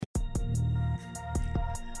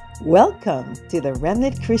Welcome to the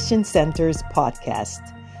Remnant Christian Center's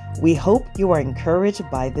podcast. We hope you are encouraged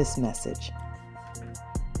by this message.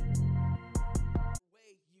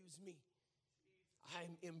 Use me.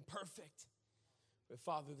 I'm imperfect. But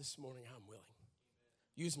Father, this morning I'm willing.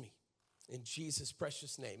 Use me in Jesus'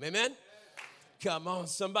 precious name. Amen? Come on,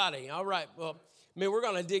 somebody. All right. Well, we're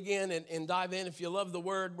going to dig in and dive in. If you love the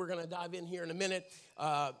word, we're going to dive in here in a minute.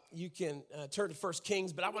 You can turn to 1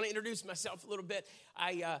 Kings, but I want to introduce myself a little bit.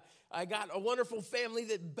 I got a wonderful family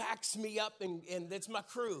that backs me up, and that's my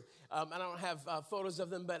crew. I don't have photos of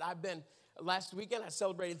them, but last weekend I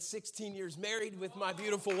celebrated 16 years married with my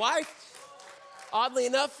beautiful wife. Oddly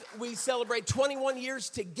enough, we celebrate 21 years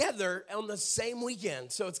together on the same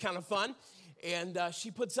weekend, so it's kind of fun. And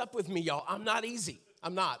she puts up with me, y'all. I'm not easy.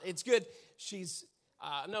 I'm not. It's good.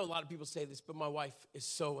 I know a lot of people say this, but my wife is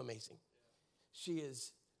so amazing. She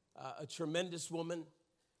is a tremendous woman.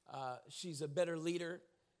 She's a better leader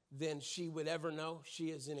than she would ever know. She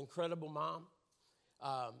is an incredible mom.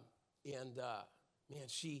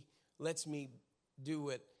 She lets me do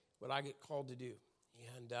what I get called to do.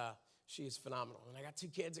 And she is phenomenal. And I got two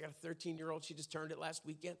kids. I got a 13-year-old. She just turned it last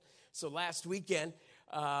weekend. So last weekend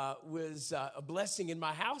was a blessing in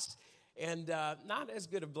my house. And not as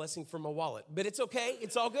good a blessing for my wallet, but it's okay.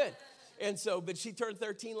 It's all good. And so, but she turned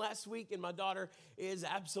 13 last week, and my daughter is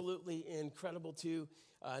absolutely incredible too.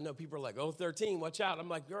 I know people are like, oh, 13, watch out. I'm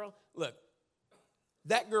like, girl, look,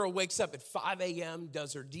 that girl wakes up at 5 a.m.,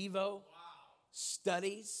 does her Devo,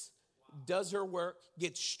 studies, does her work,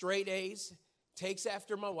 gets straight A's, takes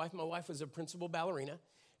after my wife. My wife was a principal ballerina.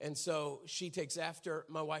 And so she takes after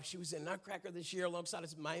my wife. She was in Nutcracker this year alongside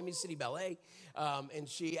of Miami City Ballet. And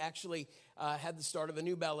she actually had the start of a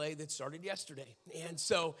new ballet that started yesterday. And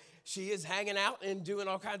so she is hanging out and doing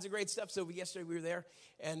all kinds of great stuff. So yesterday we were there.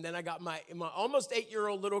 And then I got my almost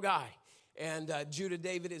 8-year-old little guy. And Judah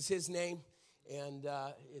David is his name. And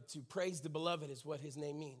to praise the beloved is what his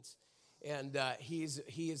name means. And he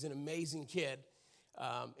is an amazing kid.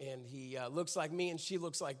 And he looks like me and she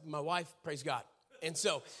looks like my wife. Praise God. And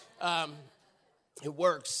so it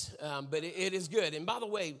works, but it is good. And by the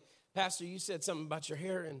way, Pastor, you said something about your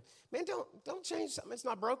hair, and man, don't change something. It's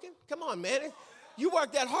not broken. Come on, man. You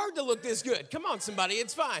worked that hard to look this good. Come on, somebody.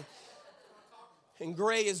 It's fine. And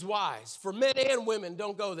gray is wise. For men and women,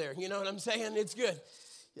 don't go there. You know what I'm saying? It's good.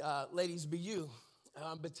 Ladies, be you.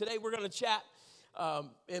 But today we're going to chat.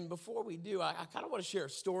 And before we do, I kind of want to share a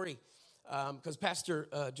story because Pastor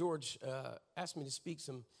George asked me to speak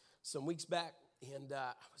some weeks back. And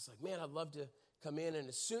I was like, man, I'd love to come in. And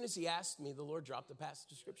as soon as he asked me, the Lord dropped a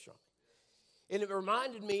passage of scripture on me. And it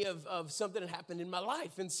reminded me of something that happened in my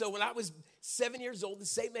life. And so when I was 7 years old, the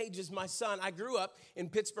same age as my son, I grew up in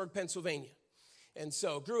Pittsburgh, Pennsylvania. And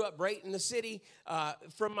so grew up right in the city.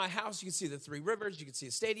 From my house, you could see the Three Rivers. You could see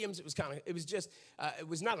the stadiums. It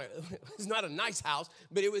was not a nice house,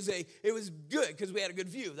 but it was good because we had a good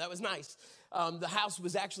view. That was nice. The house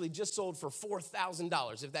was actually just sold for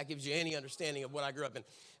 $4,000, if that gives you any understanding of what I grew up in.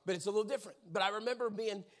 But it's a little different. But I remember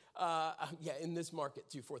being, in this market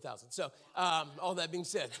too, 4,000. So all that being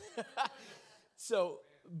said.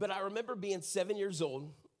 But I remember being 7 years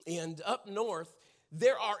old, and up north,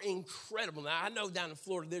 there are incredible, now I know down in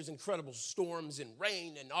Florida there's incredible storms and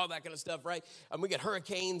rain and all that kind of stuff, right? We get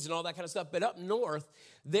hurricanes and all that kind of stuff. But up north,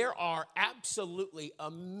 there are absolutely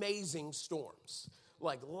amazing storms,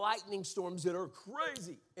 like lightning storms that are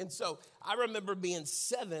crazy. And so I remember being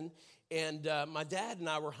 7, and my dad and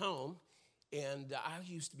I were home, and I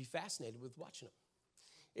used to be fascinated with watching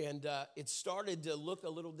them. And it started to look a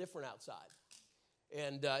little different outside.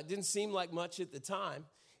 And it didn't seem like much at the time.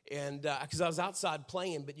 And because I was outside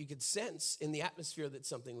playing, but you could sense in the atmosphere that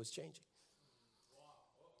something was changing.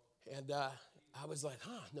 And I was like,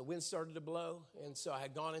 and the wind started to blow. And so I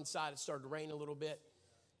had gone inside. It started to rain a little bit.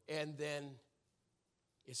 And then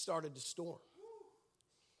it started to storm.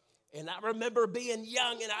 And I remember being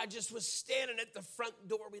young, and I just was standing at the front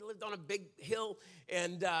door. We lived on a big hill,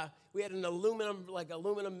 and we had an aluminum, like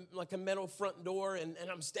a metal front door. And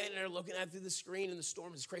I'm standing there looking at it through the screen, and the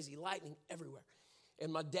storm is crazy, lightning everywhere.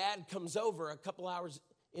 And my dad comes over a couple hours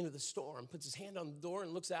into the storm, puts his hand on the door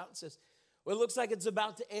and looks out and says, well, it looks like it's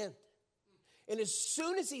about to end. And as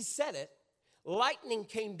soon as he said it, lightning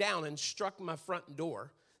came down and struck my front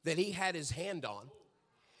door that he had his hand on.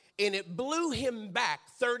 And it blew him back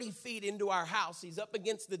 30 feet into our house. He's up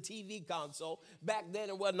against the TV console. Back then,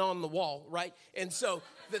 it wasn't on the wall, right? And so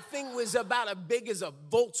the thing was about as big as a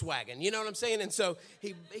Volkswagen. You know what I'm saying? And so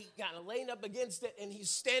he kind of leaned up against it, and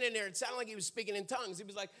he's standing there. It sounded like he was speaking in tongues. He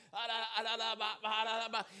was like,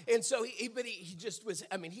 and so he just was,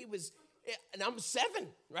 he was And I'm 7,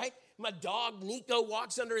 right? My dog, Nico,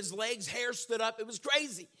 walks under his legs, hair stood up. It was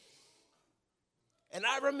crazy. And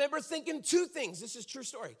I remember thinking 2 things. This is a true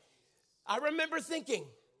story. I remember thinking,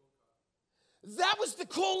 that was the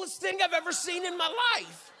coolest thing I've ever seen in my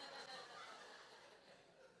life.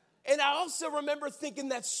 And I also remember thinking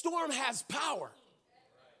that storm has power.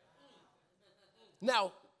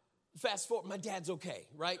 Now, fast forward, my dad's okay,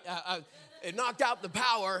 right? It knocked out the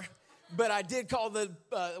power, but I did call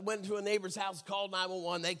went to a neighbor's house, called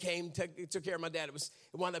 911. They came, took care of my dad. It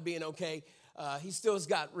wound up being okay. He still has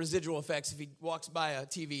got residual effects. If he walks by a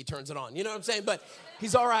TV, he turns it on. You know what I'm saying? But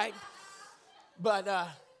he's all right. But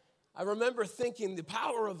I remember thinking the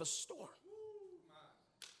power of a storm.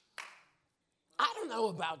 I don't know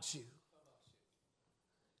about you,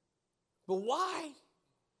 but why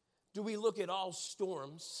do we look at all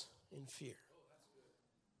storms in fear?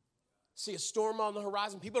 See a storm on the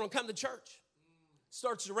horizon, people don't come to church.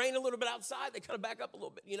 Starts to rain a little bit outside, they kind of back up a little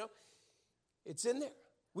bit, It's in there.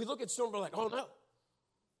 We look at storm, we're like, oh no,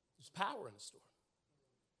 there's power in a storm.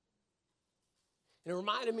 And it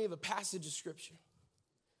reminded me of a passage of scripture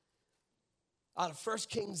out of 1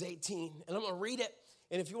 Kings 18. And I'm going to read it.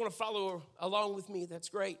 And if you want to follow along with me, that's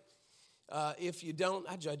great. If you don't,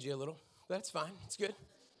 I judge you a little. That's fine. It's good.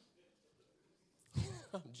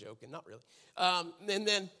 I'm joking. Not really. And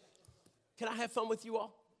then, can I have fun with you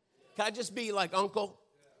all? Can I just be like uncle?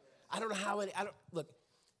 I don't know how look,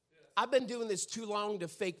 I've been doing this too long to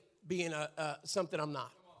fake being something I'm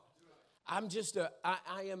not. I'm just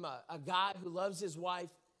I am a guy who loves his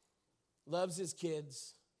wife, loves his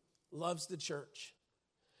kids, loves the church,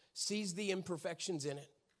 sees the imperfections in it,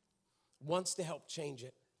 wants to help change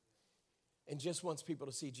it, and just wants people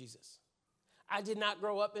to see Jesus. I did not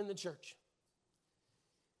grow up in the church.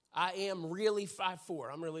 I am really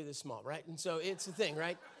 5'4". I'm really this small, right? And so it's a thing,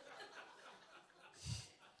 right?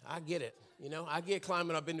 I get it, I get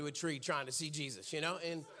climbing up into a tree trying to see Jesus,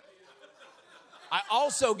 and I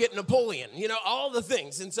also get Napoleon, all the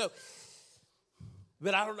things. And so,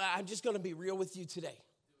 but I'm just going to be real with you today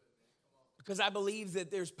because I believe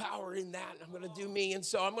that there's power in that. I'm going to do me. And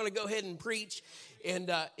so I'm going to go ahead and preach.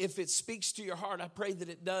 And if it speaks to your heart, I pray that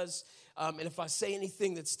it does. And if I say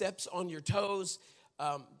anything that steps on your toes,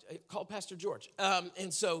 call Pastor George.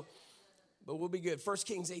 But we'll be good. 1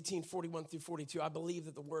 Kings 18, 41 through 42. I believe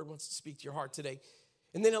that the word wants to speak to your heart today.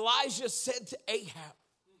 And then Elijah said to Ahab.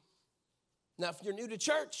 Now, if you're new to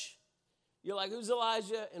church, you're like, who's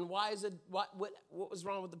Elijah? And why is it, what was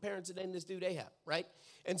wrong with the parents that named this dude Ahab, right?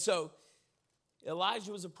 And so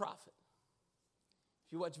Elijah was a prophet.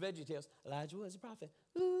 If you watch VeggieTales, Elijah was a prophet.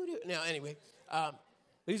 Now, anyway, but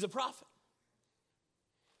he's a prophet.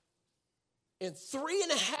 And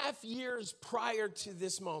 3.5 years prior to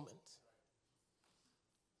this moment,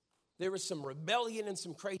 there was some rebellion and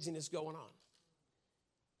some craziness going on.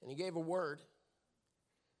 And he gave a word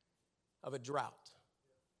of a drought.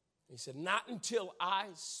 He said, not until I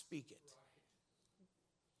speak it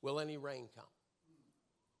will any rain come.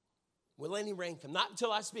 Will any rain come? Not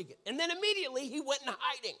until I speak it. And then immediately he went into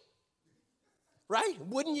hiding. Right?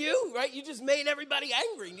 Wouldn't you? Right? You just made everybody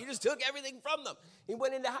angry. You just took everything from them. He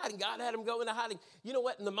went into hiding. God had him go into hiding. You know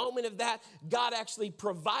what? In the moment of that, God actually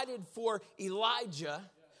provided for Elijah.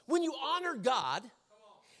 When you honor God,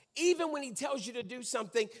 even when he tells you to do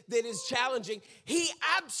something that is challenging, he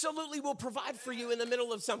absolutely will provide for you in the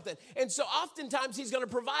middle of something. And so oftentimes he's going to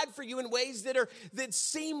provide for you in ways that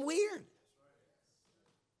seem weird.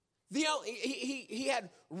 He had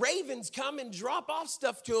ravens come and drop off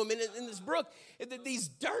stuff to him in this brook. These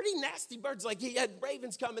dirty, nasty birds, like he had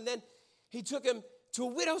ravens come, and then he took him to a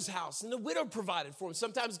widow's house, and the widow provided for him.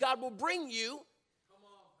 Sometimes God will bring you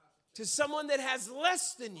to someone that has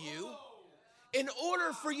less than you in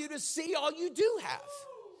order for you to see all you do have.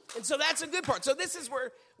 And so that's a good part. So this is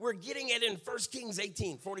where we're getting it in 1 Kings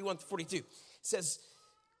 18, 41 to 42. It says,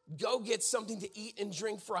 go get something to eat and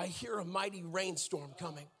drink, for I hear a mighty rainstorm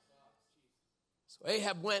coming. So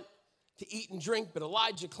Ahab went to eat and drink, but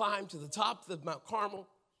Elijah climbed to the top of Mount Carmel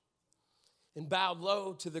and bowed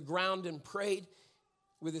low to the ground and prayed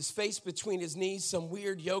with his face between his knees, some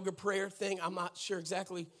weird yoga prayer thing. I'm not sure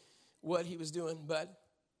exactly what he was doing, but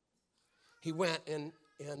he went and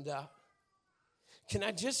can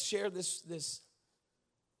I just share this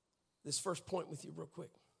first point with you real quick?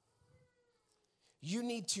 You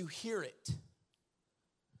need to hear it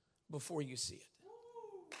before you see it.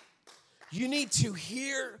 You need to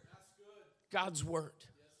hear God's word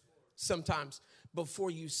sometimes before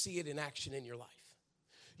you see it in action in your life.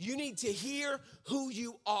 You need to hear who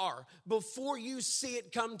you are before you see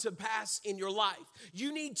it come to pass in your life.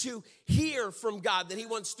 You need to hear from God that he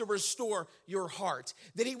wants to restore your heart,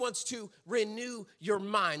 that he wants to renew your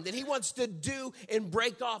mind, that he wants to do and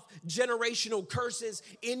break off generational curses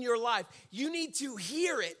in your life. You need to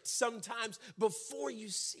hear it sometimes before you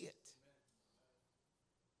see it.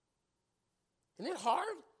 Isn't it hard?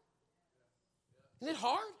 Isn't it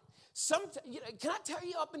hard? Can I tell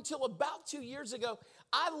you, up until about 2 years ago,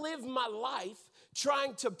 I lived my life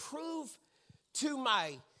trying to prove to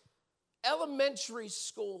my elementary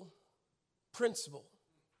school principal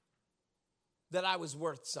that I was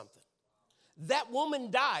worth something. That woman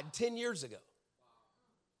died 10 years ago.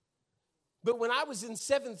 But when I was in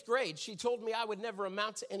 7th grade, she told me I would never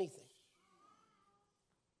amount to anything.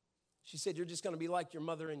 She said, you're just going to be like your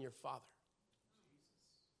mother and your father.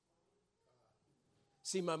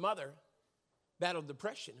 See, my mother battled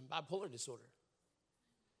depression and bipolar disorder.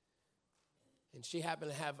 And she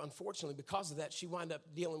happened to have, unfortunately, because of that, she wound up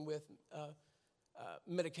dealing with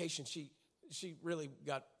medication. She really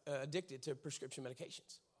got addicted to prescription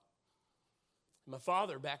medications. My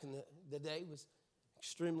father, back in the day, was an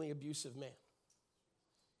extremely abusive man.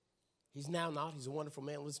 He's now not. He's a wonderful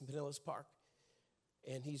man, lives in Pinellas Park.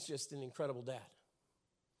 And he's just an incredible dad.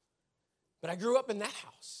 But I grew up in that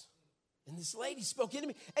house. And this lady spoke into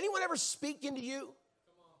me. Anyone ever speak into you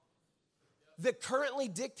that currently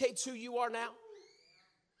dictates who you are now?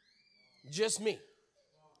 Just me.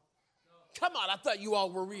 Come on, I thought you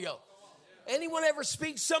all were real. Anyone ever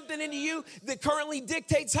speak something into you that currently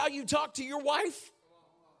dictates how you talk to your wife?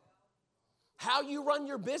 How you run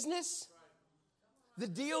your business? The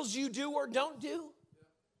deals you do or don't do?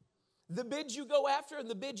 The bids you go after and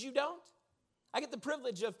the bids you don't? I get the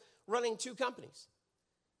privilege of running 2 companies.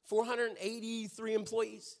 483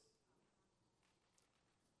 employees.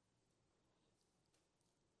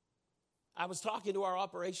 I was talking to our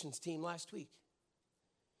operations team last week,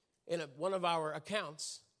 and one of our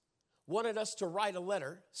accounts wanted us to write a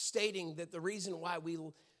letter stating that the reason why we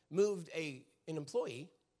moved an employee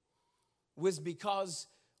was because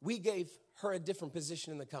we gave her a different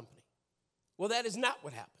position in the company. Well, that is not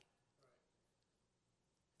what happened.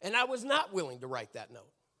 And I was not willing to write that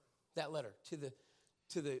note, that letter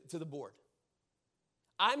to the board.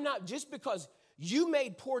 I'm not, just because you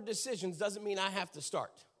made poor decisions doesn't mean I have to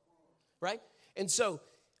start, right? And so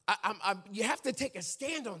you have to take a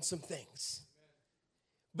stand on some things.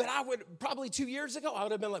 But I would, probably 2 years ago, I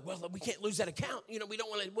would have been like, well, we can't lose that account. We don't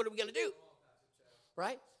want to, what are we going to do?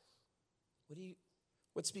 Right?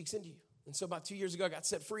 What speaks into you? And so about 2 years ago, I got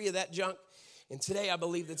set free of that junk. And today I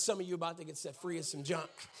believe that some of you are about to get set free of some junk.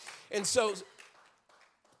 And so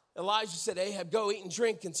Elijah said, Ahab, go eat and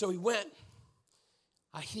drink. And so he went.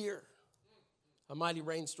 I hear a mighty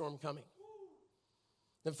rainstorm coming.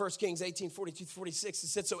 Then 1 Kings 18:42-46, it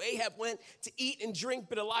said, so Ahab went to eat and drink,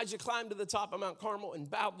 but Elijah climbed to the top of Mount Carmel and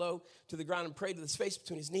bowed low to the ground and prayed with his face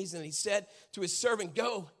between his knees. And he said to his servant,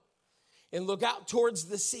 go and look out towards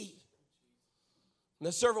the sea. And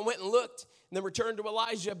the servant went and looked and then returned to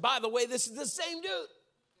Elijah. By the way, this is the same dude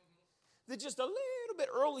that just a little bit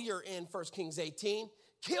earlier in 1 Kings 18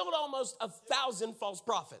 killed almost 1,000 false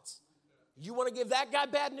prophets. You want to give that guy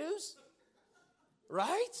bad news?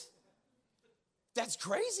 Right? That's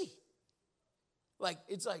crazy.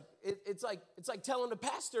 It's like telling the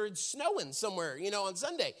pastor it's snowing somewhere, on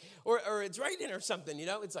Sunday, or it's raining or something,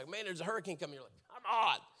 It's like, man, there's a hurricane coming. You're like, come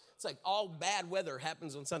on. It's like all bad weather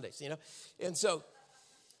happens on Sundays, And so,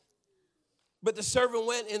 but the servant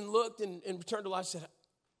went and looked and returned to Elijah and said,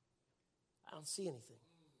 I don't see anything.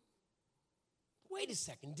 Wait a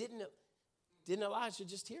second, didn't Elijah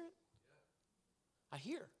just hear it? I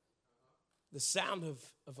hear the sound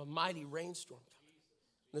of a mighty rainstorm coming.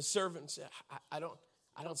 And the servant said, I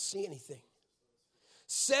don't see anything.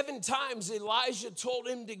 7 times Elijah told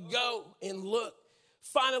him to go and look.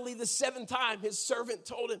 Finally, the 7th time, his servant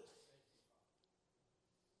told him,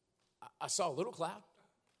 I saw a little cloud.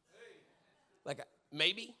 I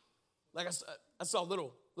saw a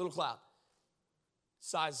little cloud.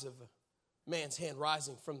 Size of a man's hand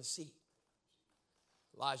rising from the sea.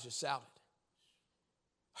 Elijah shouted,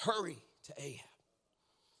 hurry to Ahab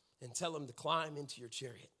and tell him to climb into your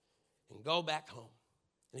chariot and go back home.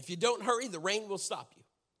 And if you don't hurry, the rain will stop you.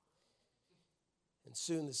 And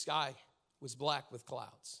soon the sky was black with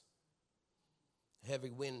clouds. A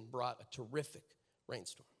heavy wind brought a terrific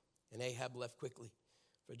rainstorm. And Ahab left quickly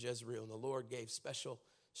for Jezreel. And the Lord gave special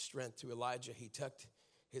strength to Elijah. He tucked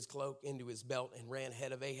his cloak into his belt and ran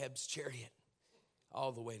ahead of Ahab's chariot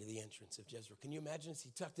all the way to the entrance of Jezreel. Can you imagine this?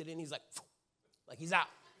 He tucked it in. He's like he's out.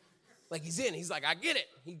 Like he's in. He's like, I get it.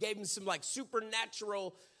 He gave him some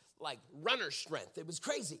supernatural like runner strength. It was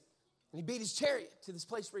crazy. And he beat his chariot to this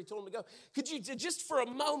place where he told him to go. Could you just for a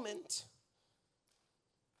moment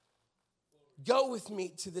go with me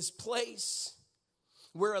to this place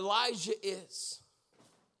where Elijah is?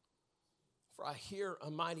 For I hear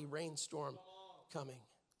a mighty rainstorm coming.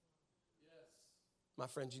 My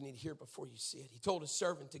friends, you need to hear it before you see it. He told his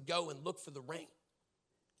servant to go and look for the rain.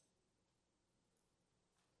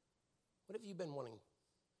 What have you been wanting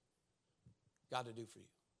God to do for you?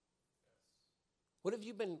 What have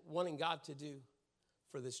you been wanting God to do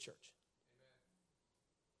for this church?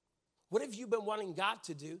 What have you been wanting God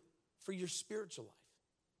to do for your spiritual life?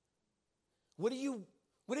 What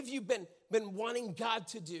have you been wanting God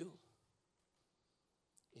to do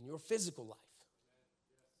in your physical life?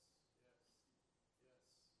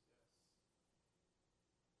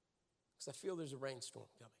 Because I feel there's a rainstorm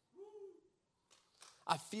coming.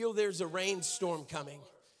 I feel there's a rainstorm coming.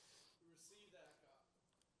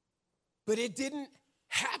 But it didn't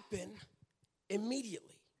happen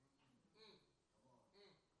immediately.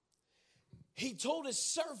 He told his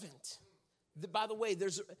servant, that, by the way,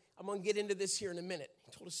 I'm going to get into this here in a minute.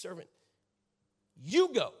 He told his servant,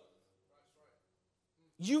 you go.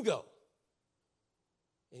 You go.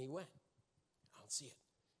 And he went. I don't see it.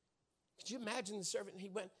 Could you imagine the servant? And he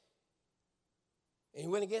went. And he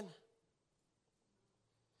went again.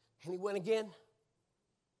 And he went again.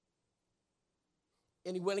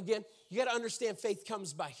 And he went again. You got to understand faith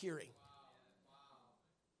comes by hearing.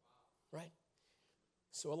 Right?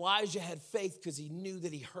 So Elijah had faith because he knew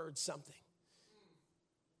that he heard something.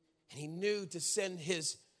 And he knew to send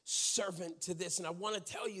his servant to this. And I want to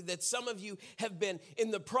tell you that some of you have been in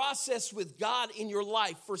the process with God in your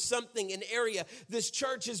life for something, an area. This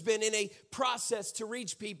church has been in a process to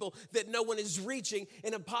reach people that no one is reaching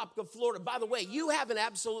in Apopka, Florida. By the way, you have an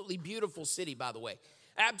absolutely beautiful city, by the way.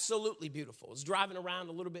 Absolutely beautiful. I was driving around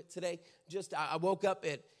a little bit today. I woke up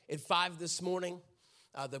at 5 this morning.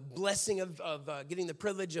 The blessing of getting the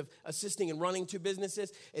privilege of assisting and running 2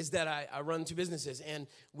 businesses is that I run 2 businesses. And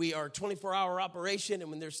we are a 24-hour operation.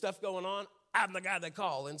 And when there's stuff going on, I'm the guy they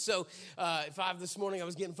call. And so at 5 this morning, I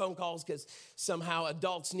was getting phone calls because somehow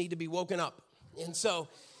adults need to be woken up. And so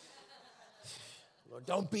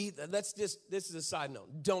this is a side note.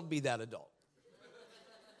 Don't be that adult.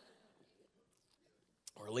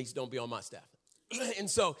 Or at least don't be on my staff. And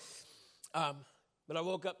so, but I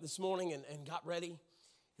woke up this morning and got ready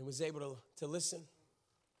and was able to listen.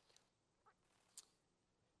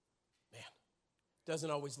 Man, it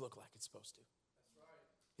doesn't always look like it's supposed to.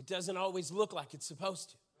 It doesn't always look like it's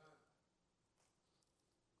supposed to.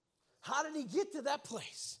 How did he get to that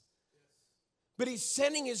place? But he's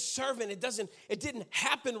sending his servant. It didn't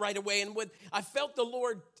happen right away. And what I felt the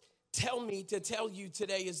Lord tell me to tell you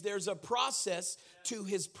today is there's a process to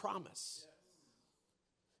his promise.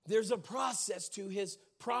 There's a process to his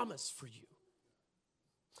promise for you.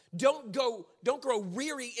 Don't grow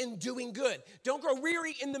weary in doing good. Don't grow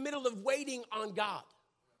weary in the middle of waiting on God.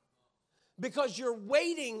 Because your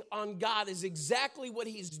waiting on God is exactly what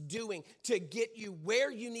he's doing to get you where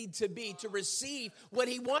you need to be to receive what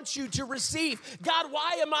he wants you to receive. God,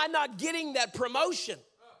 why am I not getting that promotion?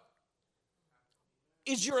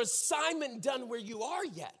 Is your assignment done where you are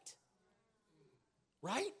yet?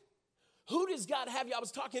 Right? Who does God have you?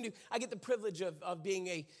 I get the privilege of being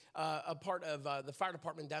a part of the fire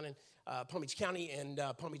department down in Palm Beach County and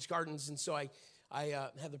Palm Beach Gardens. And so I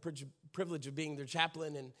have the privilege of being their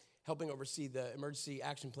chaplain and helping oversee the emergency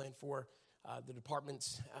action plan for the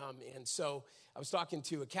departments. And so I was talking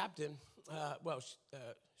to a captain.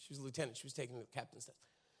 She was a lieutenant. She was taking the captain's test.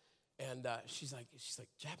 And she's like,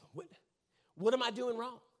 chaplain, what am I doing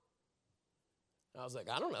wrong? And I was like,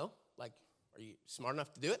 I don't know. Like, are you smart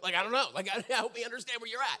enough to do it? Like, I don't know. Like, help me understand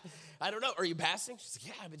where you're at. I don't know. Are you passing? She's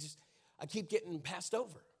like, yeah, but I keep getting passed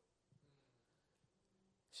over.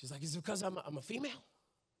 She's like, is it because I'm a female?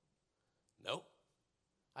 No.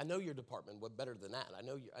 I know your department. What better than that?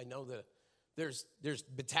 I know that there's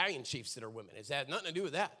battalion chiefs that are women. It's had nothing to do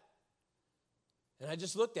with that. And I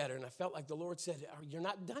just looked at her and I felt like the Lord said, you're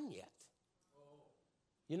not done yet.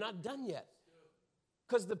 You're not done yet.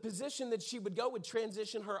 Because the position that she would go would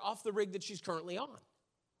transition her off the rig that she's currently on.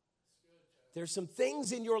 There's some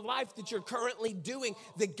things in your life that you're currently doing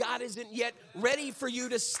that God isn't yet ready for you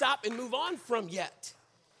to stop and move on from yet.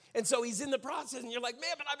 And so he's in the process and you're like,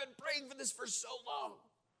 man, but I've been praying for this for so long.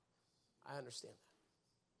 I understand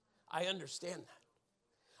that.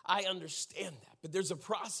 I understand that. But there's a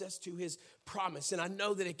process to his promise. And I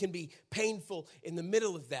know that it can be painful in the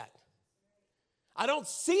middle of that. I don't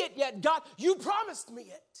see it yet. God, you promised me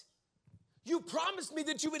it. You promised me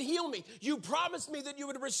that you would heal me. You promised me that you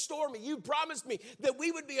would restore me. You promised me that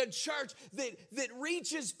we would be a church that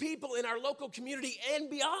reaches people in our local community and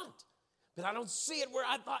beyond. But I don't see it where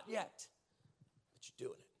I thought yet. But you're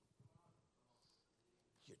doing it.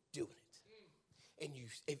 You're doing it.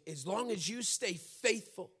 And as long as you stay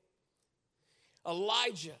faithful,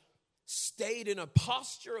 Elijah stayed in a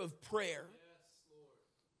posture of prayer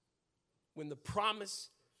when the promise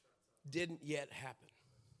didn't yet happen.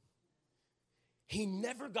 He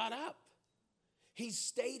never got up. He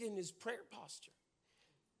stayed in his prayer posture.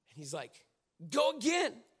 And he's like, go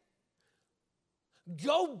again.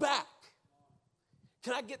 Go back.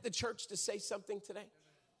 Can I get the church to say something today?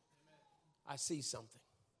 I see something.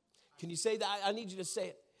 Can you say that? I need you to say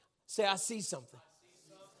it. Say, I see something.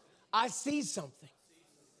 I see something.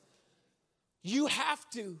 You have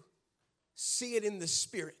to see it in the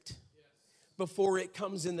spirit before it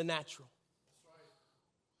comes in the natural.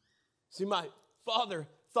 See, my father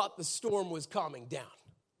thought the storm was calming down.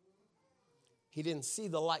 He didn't see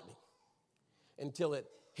the lightning until it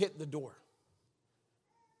hit the door.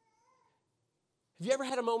 Have you ever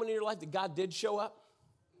had a moment in your life that God did show up?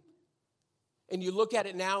 And you look at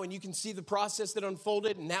it now and you can see the process that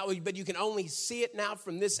unfolded, and now, but you can only see it now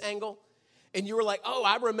from this angle. And you were like, oh,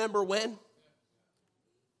 I remember when.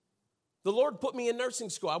 The Lord put me in nursing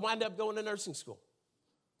school. I wound up going to nursing school.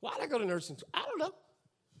 Why did I go to nursing school? I don't know.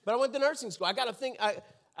 But I went to nursing school. I got to think, I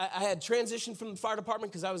had transitioned from the fire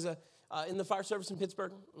department because I was in the fire service in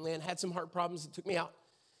Pittsburgh and had some heart problems that took me out.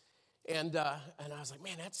 And I was like,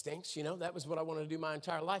 man, that stinks. You know, that was what I wanted to do my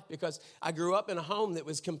entire life because I grew up in a home that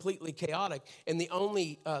was completely chaotic. And the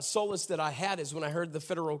only solace that I had is when I heard the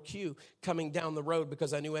Federal Q coming down the road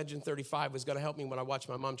because I knew Engine 35 was going to help me when I watched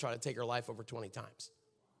my mom try to take her life over 20 times.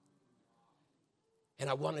 And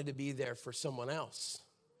I wanted to be there for someone else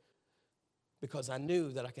because I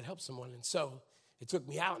knew that I could help someone. And so it took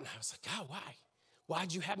me out, and I was like, God, why? Why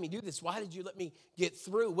did you have me do this? Why did you let me get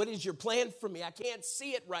through? What is your plan for me? I can't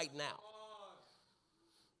see it right now.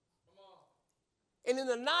 Come on. And in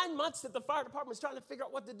the 9 months that the fire department was trying to figure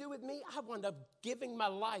out what to do with me, I wound up giving my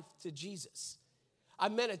life to Jesus. I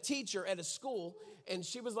met a teacher at a school, and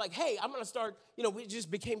she was like, hey, I'm going to start, we just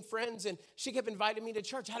became friends, and she kept inviting me to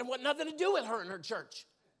church. I didn't want nothing to do with her and her church.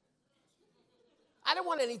 I didn't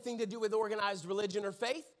want anything to do with organized religion or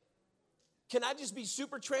faith. Can I just be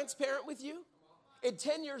super transparent with you? At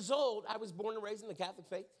 10 years old, I was born and raised in the Catholic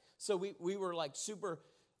faith, so we were like super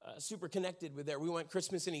connected with there. We went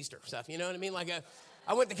Christmas and Easter stuff, you know what I mean? Like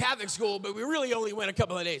I went to Catholic school, but we really only went a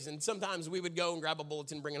couple of days, and sometimes we would go and grab a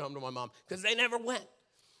bulletin, bring it home to my mom, because they never went.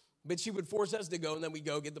 But she would force us to go, and then we'd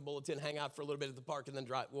go get the bulletin, hang out for a little bit at the park, and then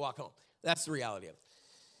walk home. That's the reality of it.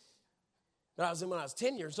 But when I was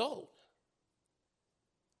 10 years old,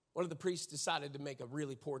 one of the priests decided to make a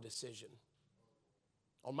really poor decision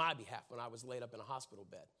on my behalf when I was laid up in a hospital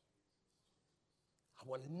bed. I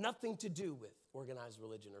wanted nothing to do with organized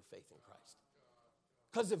religion or faith in Christ.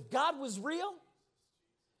 Because if God was real,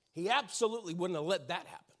 he absolutely wouldn't have let that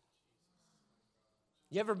happen.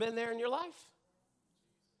 You ever been there in your life?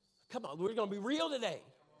 Come on, we're going to be real today.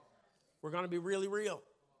 We're going to be really real.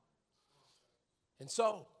 And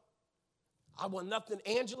so, I want nothing,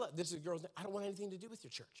 Angela, this is a girl's name, I don't want anything to do with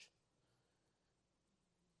your church.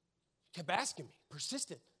 Kept asking me,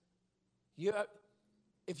 persistent.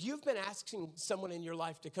 If you've been asking someone in your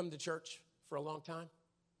life to come to church for a long time,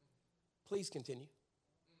 please continue.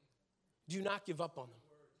 Do not give up on them.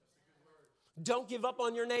 Don't give up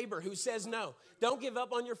on your neighbor who says no. Don't give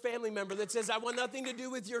up on your family member that says, I want nothing to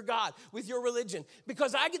do with your God, with your religion.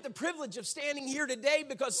 Because I get the privilege of standing here today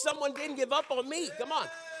because someone didn't give up on me. Come on.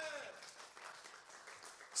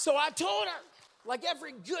 So I told her, like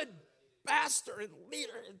every good pastor and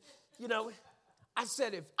leader, I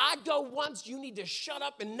said, if I go once, you need to shut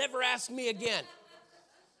up and never ask me again.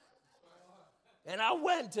 And I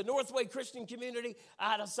went to Northway Christian Community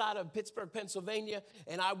outside of Pittsburgh, Pennsylvania,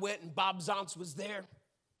 and I went, and Bob Zontz was there.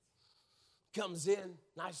 Comes in,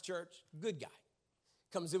 nice church, good guy.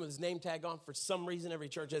 Comes in with his name tag on. For some reason, every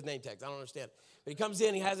church has name tags. I don't understand. But he comes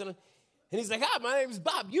in, he has it on, and he's like, hi, my name is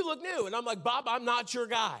Bob. You look new. And I'm like, Bob, I'm not your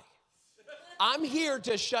guy. I'm here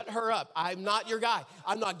to shut her up. I'm not your guy.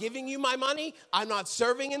 I'm not giving you my money. I'm not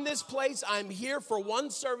serving in this place. I'm here for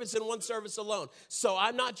one service and one service alone. So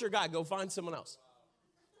I'm not your guy. Go find someone else.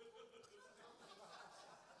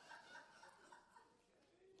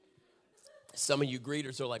 Some of you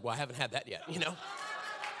greeters are like, well, I haven't had that yet,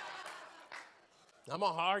 I'm a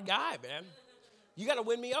hard guy, man. You got to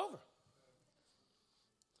win me over.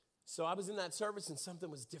 So I was in that service and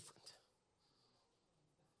something was different.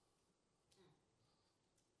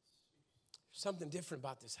 Something different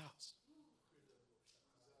about this house.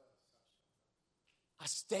 I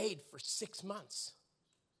stayed for 6 months.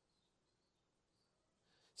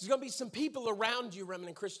 There's going to be some people around you,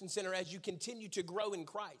 Remnant Christian Center, as you continue to grow in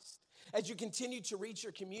Christ, as you continue to reach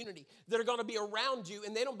your community, that are going to be around you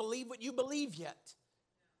and they don't believe what you believe yet.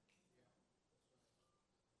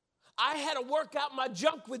 I had to work out my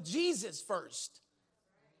junk with Jesus first.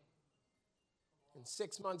 And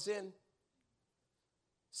 6 months in,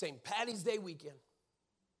 St. Patty's Day weekend,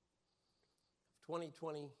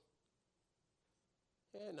 2020,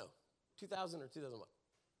 2000 or 2001.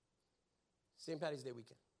 St. Patty's Day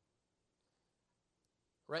weekend.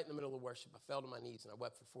 Right in the middle of worship, I fell to my knees and I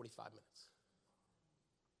wept for 45 minutes.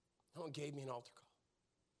 No one gave me an altar call.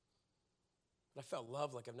 But I felt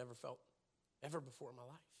love like I've never felt ever before in my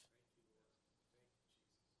life.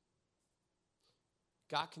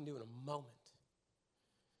 God can do in a moment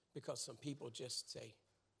because some people just say,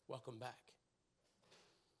 welcome back.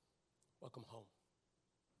 Welcome home.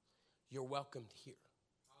 You're welcomed here.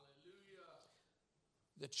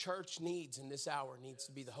 The church needs in this hour needs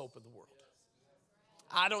to be the hope of the world.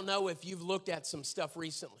 I don't know if you've looked at some stuff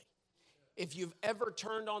recently. If you've ever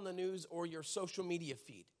turned on the news or your social media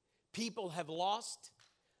feed, people have lost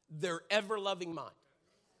their ever-loving mind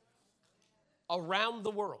around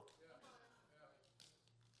the world.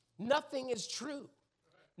 Nothing is true.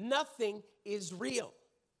 Nothing is real.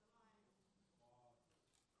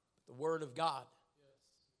 The Word of God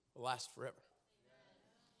will last forever.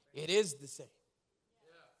 It is the same.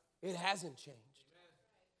 It hasn't changed.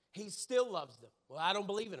 He still loves them. Well, I don't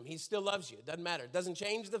believe in him. He still loves you. It doesn't matter. It doesn't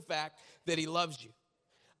change the fact that he loves you.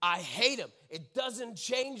 I hate him. It doesn't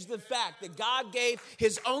change the fact that God gave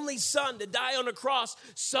his only son to die on a cross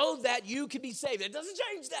so that you could be saved. It doesn't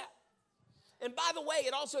change that. And by the way,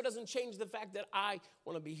 it also doesn't change the fact that I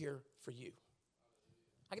want to be here for you.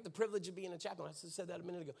 I get the privilege of being a chaplain. I said that a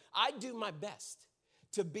minute ago. I do my best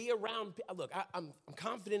to be around. Look, I'm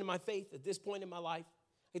confident in my faith at this point in my life.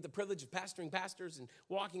 I get the privilege of pastoring pastors and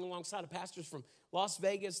walking alongside of pastors from Las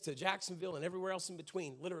Vegas to Jacksonville and everywhere else in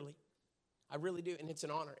between, literally. I really do, and it's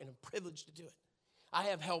an honor and a privilege to do it. I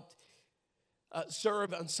have helped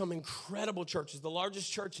serve on some incredible churches, the largest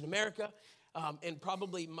church in America, and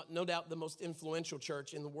probably, no doubt, the most influential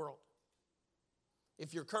church in the world.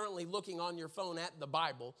 If you're currently looking on your phone at the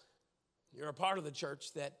Bible, you're a part of the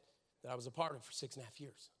church that I was a part of for 6.5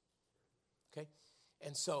 years. Okay?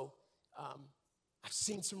 And so I've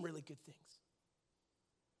seen some really good things.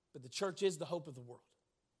 But the church is the hope of the world.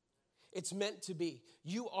 It's meant to be.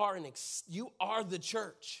 You are the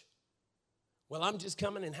church. Well, I'm just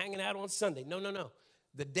coming and hanging out on Sunday. No.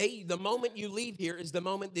 The moment you leave here is the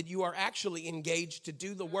moment that you are actually engaged to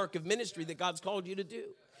do the work of ministry that God's called you to do.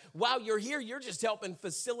 While you're here, you're just helping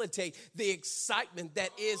facilitate the excitement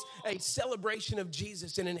that is a celebration of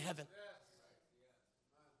Jesus and in heaven.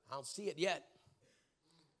 I don't see it yet.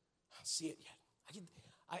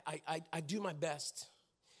 I do my best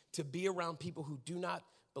to be around people who do not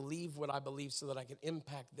believe what I believe so that I can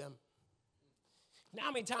impact them. Now,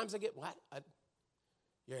 how many times I get, what?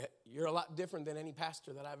 You're a lot different than any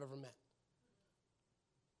pastor that I've ever met.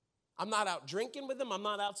 I'm not out drinking with them. I'm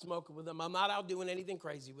not out smoking with them. I'm not out doing anything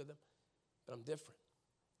crazy with them. But I'm different.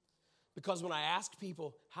 Because when I ask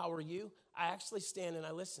people, how are you? I actually stand and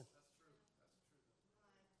I listen.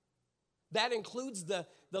 That includes the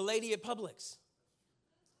lady at Publix.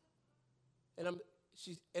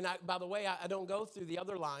 And by the way, I don't go through the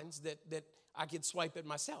other lines that I could swipe it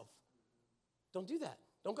myself. Don't do that.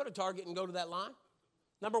 Don't go to Target and go to that line.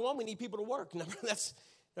 Number one, we need people to work. That's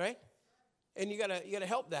right. And you gotta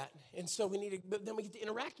help that. And so we get to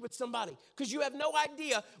interact with somebody. Because you have no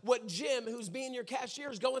idea what Jim, who's being your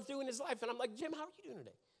cashier, is going through in his life. And I'm like, Jim, how are you doing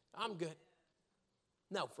today? I'm good.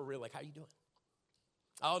 No, for real, like, how you doing?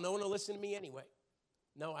 Oh, no one will listen to me anyway.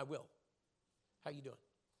 No, I will. How you doing?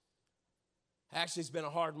 Actually, it's been a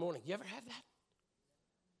hard morning. You ever have that?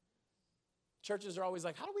 Churches are always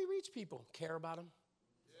like, how do we reach people? Care about them?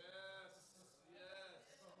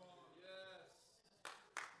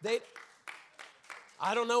 Yes.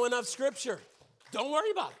 I don't know enough scripture. Don't worry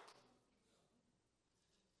about it.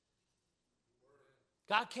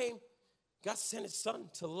 God sent his son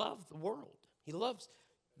to love the world. He loves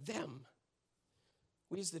them.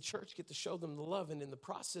 We as the church get to show them the love, and in the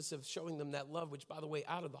process of showing them that love, which, by the way,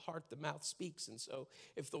 out of the heart, the mouth speaks. And so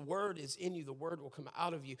if the word is in you, the word will come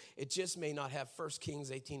out of you. It just may not have 1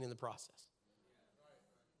 Kings 18 in the process.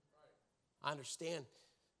 I understand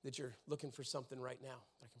that you're looking for something right now.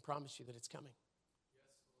 I can promise you that it's coming.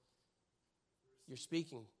 You're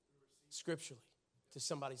speaking scripturally to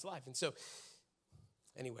somebody's life. And so,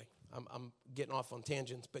 anyway, I'm getting off on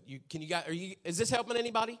tangents, but is this helping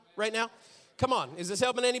anybody right now? Come on, is this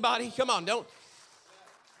helping anybody? Come on, don't.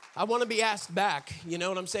 I want to be asked back. You know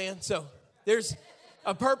what I'm saying? So there's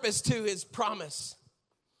a purpose to his promise.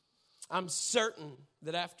 I'm certain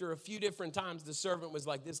that after a few different times, the servant was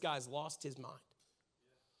like, this guy's lost his mind.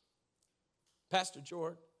 Pastor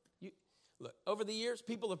Jordan, look, over the years,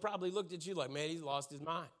 people have probably looked at you like, man, he's lost his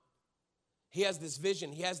mind. He has this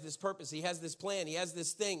vision. He has this purpose. He has this plan. He has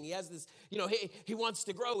this thing. He has this, he wants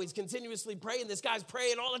to grow. He's continuously praying. This guy's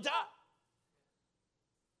praying all the time.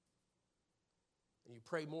 And you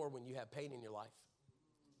pray more when you have pain in your life.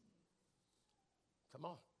 Come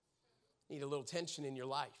on. You need a little tension in your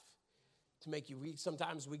life to make you weak.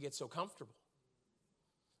 Sometimes we get so comfortable.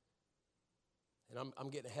 And I'm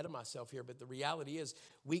getting ahead of myself here, but the reality is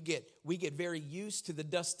we get very used to the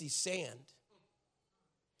dusty sand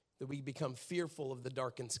that we become fearful of the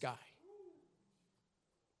darkened sky.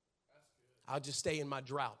 I'll just stay in my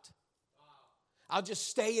drought. I'll just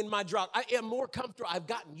stay in my drought. I am more comfortable. I've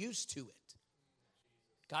gotten used to it.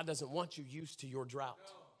 God doesn't want you used to your drought.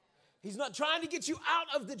 He's not trying to get you out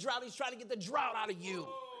of the drought. He's trying to get the drought out of you.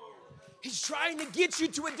 He's trying to get you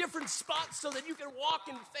to a different spot so that you can walk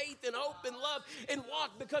in faith and hope and love and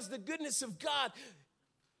walk, because the goodness of God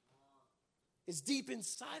is deep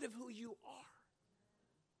inside of who you are.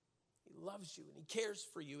 He loves you and he cares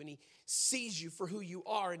for you and he sees you for who you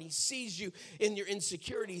are, and he sees you in your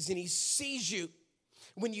insecurities, and he sees you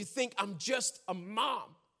when you think, I'm just a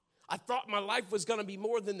mom. I thought my life was going to be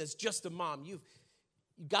more than this, just a mom. You've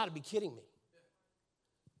got to be kidding me.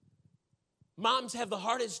 Moms have the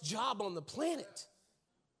hardest job on the planet.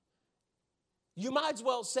 You might as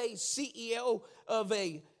well say CEO of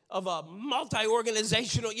a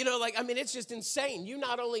multi-organizational, it's just insane. You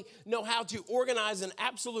not only know how to organize an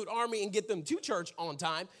absolute army and get them to church on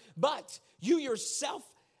time, but you yourself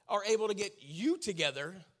are able to get you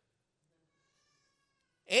together,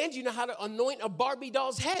 and you know how to anoint a Barbie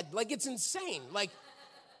doll's head. It's insane.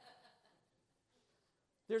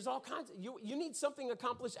 There's all kinds of, you need something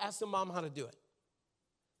accomplished, ask a mom how to do it.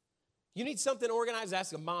 You need something organized,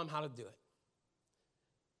 ask a mom how to do it.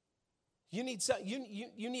 You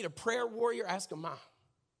need a prayer warrior, ask a mom.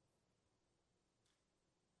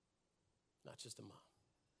 Not just a mom.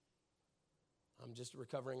 I'm just a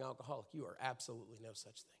recovering alcoholic. You are absolutely no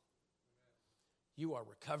such thing. You are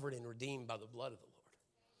recovered and redeemed by the blood of the Lord.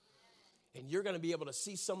 And you're going to be able to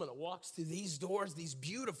see someone that walks through these doors, these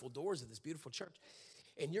beautiful doors of this beautiful church.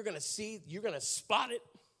 And you're going to spot it.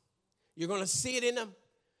 You're going to see it in them.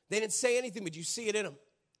 They didn't say anything, but you see it in them.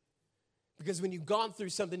 Because when you've gone through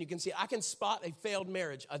something, you can see it. I can spot a failed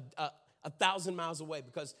marriage 1,000 miles away,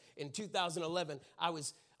 because in 2011, I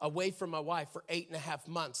was away from my wife for 8.5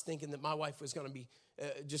 months, thinking that my wife was going to be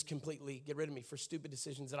just completely get rid of me for stupid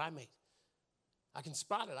decisions that I made. I can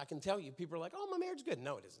spot it. I can tell you. People are like, oh, my marriage is good.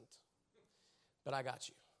 No, it isn't. But I got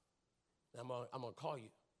you. I'm going to call you.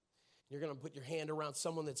 You're going to put your hand around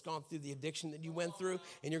someone that's gone through the addiction that you went through,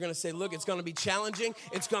 and you're going to say, look, it's going to be challenging.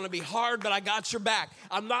 It's going to be hard, but I got your back.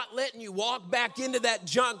 I'm not letting you walk back into that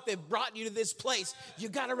junk that brought you to this place. You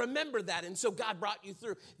got to remember that. And so God brought you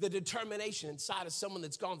through. The determination inside of someone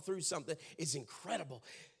that's gone through something is incredible.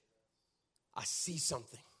 I see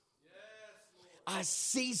something. I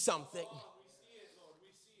see something.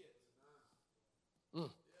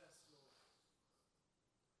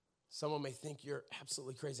 Someone may think you're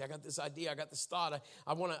absolutely crazy. I got this idea. I got this thought.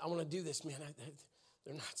 I want to do this, man.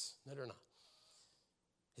 They're nuts. No, they're not.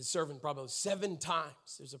 His servant probably 7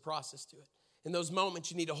 times. There's a process to it. In those moments,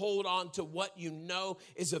 you need to hold on to what you know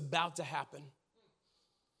is about to happen.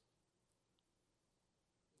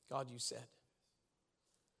 God, you said.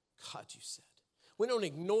 God, you said. We don't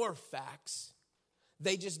ignore facts.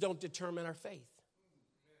 They just don't determine our faith.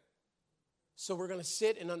 So we're going to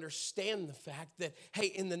sit and understand the fact that, hey,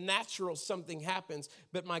 in the natural something happens,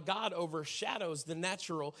 but my God overshadows the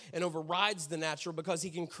natural and overrides the natural, because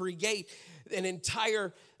he can create an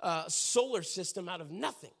entire solar system out of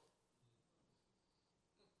nothing.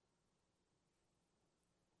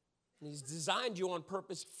 And he's designed you on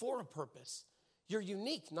purpose for a purpose. You're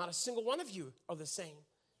unique. Not a single one of you are the same.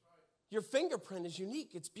 Your fingerprint is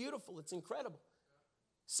unique. It's beautiful. It's incredible.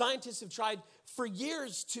 Scientists have tried for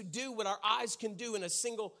years to do what our eyes can do in a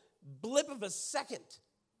single blip of a second,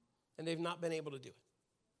 and they've not been able to do it.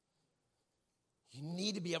 You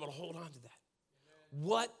need to be able to hold on to that. Amen.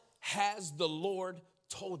 What has the Lord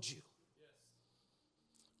told you? Yes.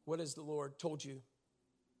 What has the Lord told you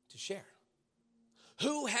to share?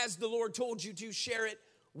 Who has the Lord told you to share it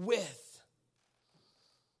with?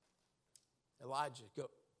 Elijah,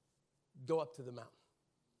 go up to the mountain.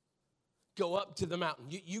 Go up to the mountain.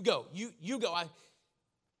 You go. You go.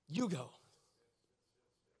 You go.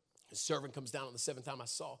 The servant comes down on the seventh time. I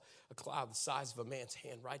saw a cloud the size of a man's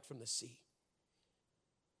hand right from the sea.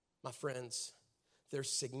 My friends, there's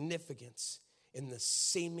significance in the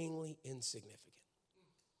seemingly insignificant.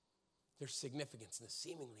 There's significance in the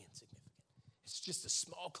seemingly insignificant. It's just a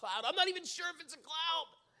small cloud. I'm not even sure if it's a cloud.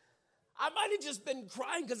 I might have just been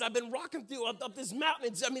crying because I've been rocking through up this mountain.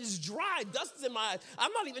 It's dry, dust is in my eyes.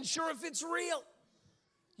 I'm not even sure if it's real.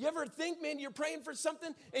 You ever think, man, you're praying for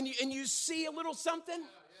something and you see a little something?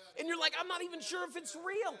 And you're like, I'm not even sure if it's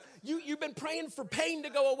real. You've been praying for pain to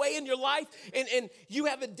go away in your life, and you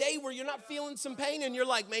have a day where you're not feeling some pain, and you're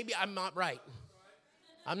like, maybe I'm not right.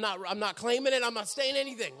 I'm not claiming it. I'm not saying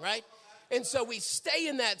anything, right? And so we stay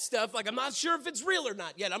in that stuff like, I'm not sure if it's real or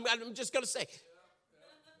not yet. I'm just going to say,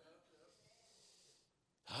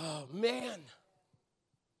 oh, man.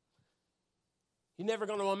 You're never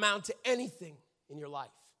going to amount to anything in your life.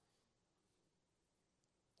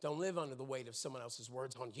 Don't live under the weight of someone else's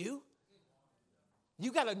words on you.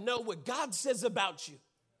 You got to know what God says about you.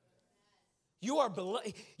 You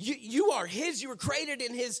are His. You were created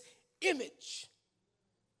in His image.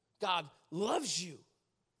 God loves you.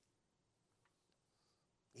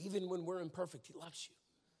 Even when we're imperfect, He loves you.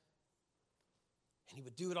 And He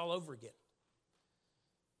would do it all over again.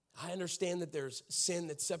 I understand that there's sin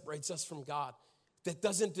that separates us from God. That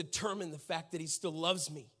doesn't determine the fact that He still loves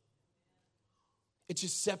me. It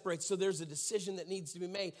just separates. So there's a decision that needs to be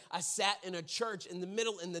made. I sat in a church in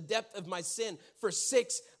the depth of my sin for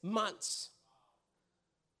 6 months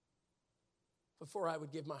before I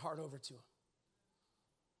would give my heart over to Him.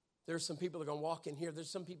 There's some people that are going to walk in here. There's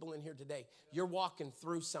some people in here today. You're walking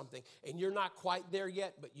through something, and you're not quite there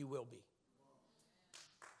yet, but you will be.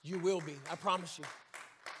 You will be. I promise you.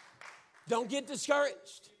 Don't get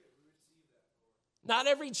discouraged. Not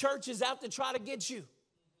every church is out to try to get you.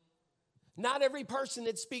 Not every person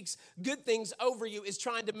that speaks good things over you is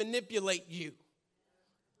trying to manipulate you.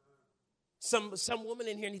 Some woman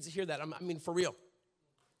in here needs to hear that. I mean, for real.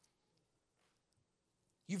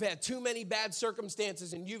 You've had too many bad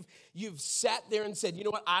circumstances, and you've sat there and said, you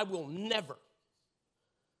know what, I will never.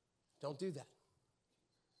 Don't do that.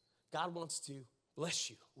 God wants to bless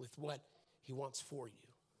you with what He wants for you.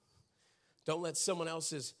 Don't let someone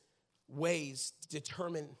else's ways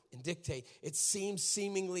determine and dictate. It seems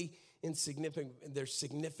seemingly insignificant. There's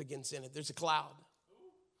significance in it. There's a cloud.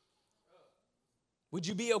 Would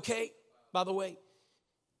you be okay, by the way,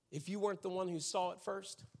 if you weren't the one who saw it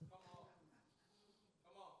first?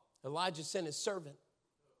 Elijah sent his servant.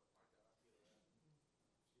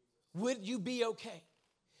 Would you be okay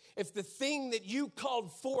if the thing that you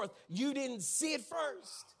called forth, you didn't see it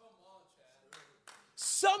first?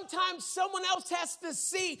 Sometimes someone else has to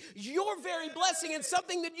see your very blessing and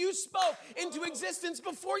something that you spoke into existence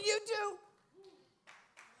before you do.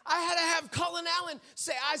 I had to have Colin Allen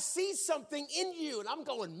say, I see something in you. And I'm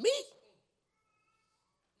going, me?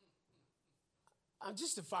 I'm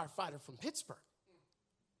just a firefighter from Pittsburgh.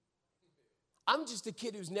 I'm just a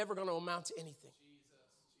kid who's never going to amount to anything.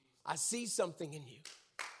 I see something in you.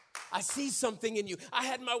 I see something in you. I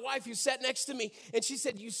had my wife who sat next to me, and she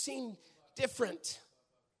said, you seem different.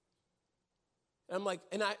 And I'm like,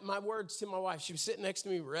 my words to my wife, she was sitting next to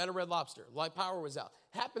me, we were at a Red Lobster. Light power was out.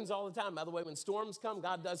 Happens all the time. By the way, when storms come,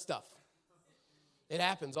 God does stuff. It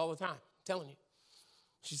happens all the time, I'm telling you.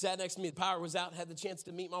 She sat next to me, the power was out, had the chance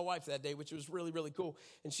to meet my wife that day, which was really, really cool.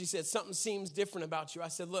 And she said, something seems different about you. I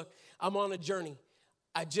said, look, I'm on a journey.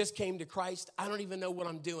 I just came to Christ. I don't even know what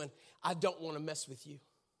I'm doing. I don't want to mess with you.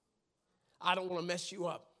 I don't want to mess you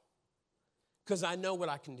up because I know what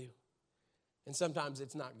I can do. And sometimes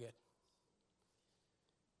it's not good.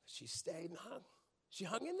 But she stayed and hung. She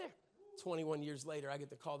hung in there. 21 years later, I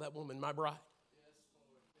get to call that woman my bride.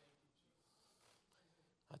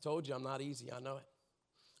 I told you I'm not easy. I know it.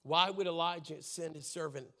 Why would Elijah send his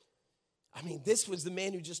servant? I mean, this was the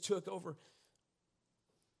man who just took out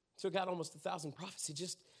almost 1,000 prophets. He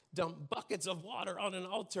just dumped buckets of water on an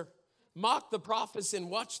altar, mocked the prophets, and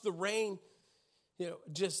watched the rain, it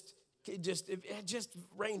just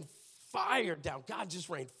rained fire down. God just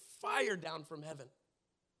rained fire down from heaven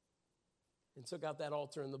and took out that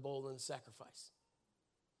altar and the bowl and the sacrifice.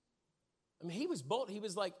 I mean, he was bold. He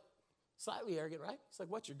was like slightly arrogant, right? It's like,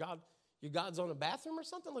 what, your God's on a bathroom or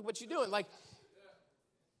something? Like, what you doing? Like,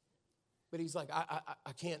 but he's like,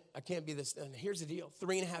 I can't be this. And here's the deal.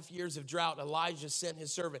 3.5 years of drought, Elijah sent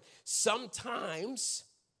his servant. Sometimes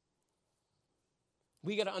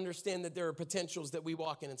we got to understand that there are potentials that we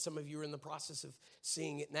walk in, and some of you are in the process of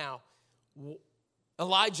seeing it now.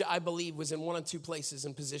 Elijah, I believe, was in one of two places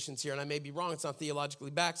and positions here, and I may be wrong. It's not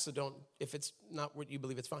theologically backed, so if it's not what you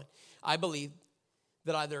believe, it's fine. I believe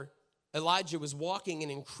that either Elijah was walking in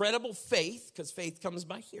incredible faith, because faith comes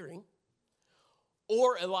by hearing,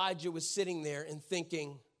 or Elijah was sitting there and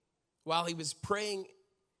thinking, while he was praying,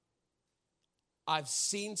 I've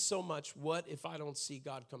seen so much. What if I don't see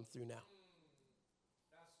God come through now?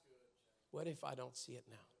 What if I don't see it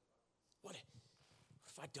now? What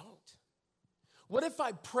if I don't? What if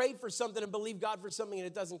I pray for something and believe God for something and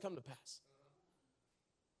it doesn't come to pass?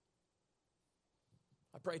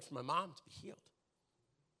 I prayed for my mom to be healed.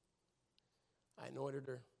 I anointed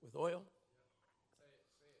her with oil.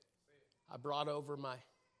 I brought over my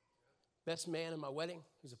best man in my wedding,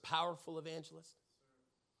 who's a powerful evangelist.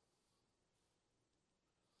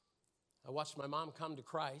 I watched my mom come to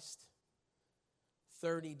Christ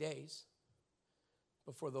 30 days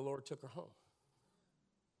before the Lord took her home.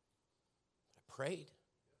 I prayed.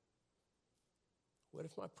 What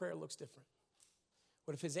if my prayer looks different?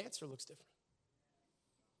 What if his answer looks different?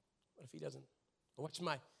 What if he doesn't? I watched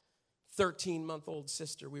my 13-month-old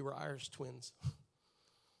sister. We were Irish twins.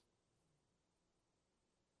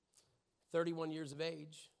 31 years of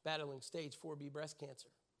age, battling stage 4B breast cancer.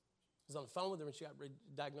 I was on the phone with her when she got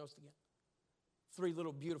diagnosed again. 3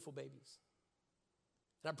 little beautiful babies.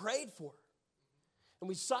 And I prayed for her. And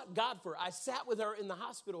we sought God for her. I sat with her in the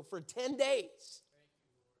hospital for 10 days.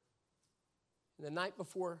 And the night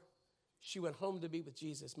before she went home to be with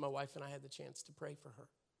Jesus, my wife and I had the chance to pray for her,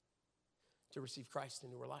 to receive Christ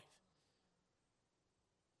into her life.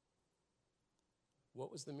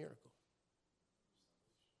 What was the miracle?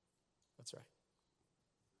 That's right.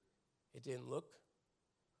 It didn't look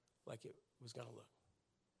like it was going to look.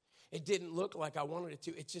 It didn't look like I wanted it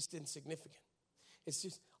to. It's just insignificant. It's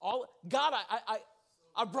just all, God,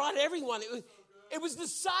 I brought everyone. It was the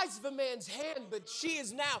size of a man's hand, but she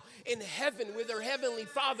is now in heaven with her heavenly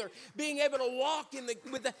Father, being able to walk in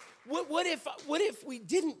with the. What if we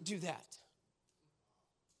didn't do that?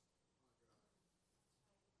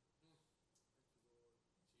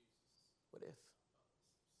 What if?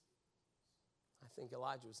 I think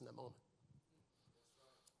Elijah was in that moment.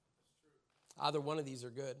 Either one of these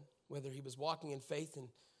are good, whether he was walking in faith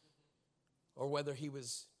or whether he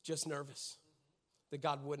was just nervous that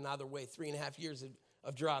God wouldn't either way. 3.5 years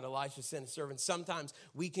of drought, Elijah sent his servant. Sometimes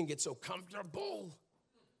we can get so comfortable.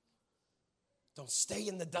 Don't stay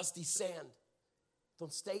in the dusty sand.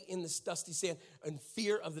 Don't stay in this dusty sand in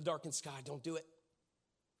fear of the darkened sky. Don't do it.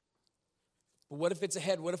 But what if it's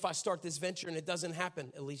ahead? What if I start this venture and it doesn't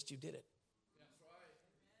happen? At least you did it. That's right.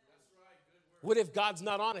 Good word. What if God's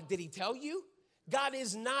not on it? Did he tell you? God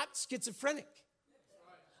is not schizophrenic.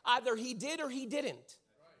 Either he did or he didn't.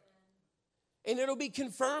 And it'll be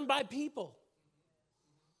confirmed by people.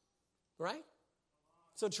 Right?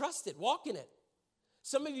 So trust it. Walk in it.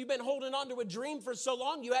 Some of you have been holding on to a dream for so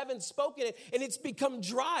long you haven't spoken it, and it's become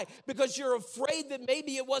dry because you're afraid that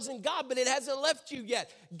maybe it wasn't God, but it hasn't left you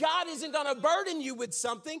yet. God isn't going to burden you with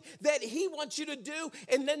something that he wants you to do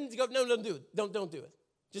and then go, no, don't do it. Don't do it.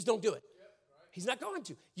 Just don't do it. He's not going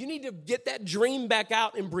to. You need to get that dream back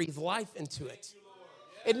out and breathe life into it.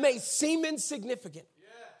 It may seem insignificant.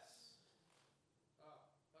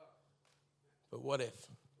 But what if?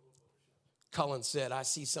 Cullen said, I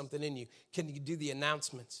see something in you. Can you do the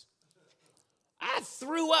announcements? I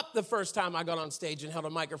threw up the first time I got on stage and held a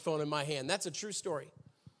microphone in my hand. That's a true story.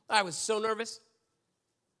 I was so nervous.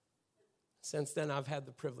 Since then, I've had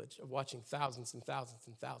the privilege of watching thousands and thousands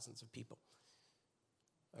and thousands of people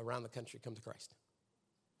around the country come to Christ.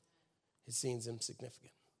 It seems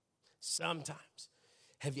insignificant. Sometimes.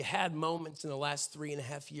 Have you had moments in the last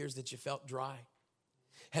 3.5 years that you felt dry?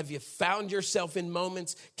 Have you found yourself in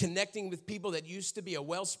moments connecting with people that used to be a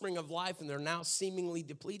wellspring of life and they're now seemingly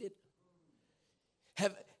depleted?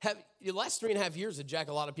 Have the last 3.5 years have jacked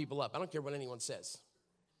a lot of people up. I don't care what anyone says.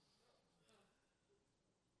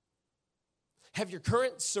 Have our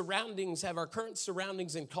current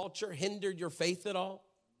surroundings and culture hindered your faith at all?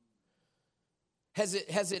 Has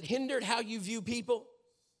it hindered how you view people?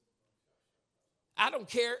 I don't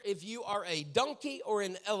care if you are a donkey or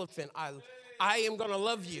an elephant. I am going to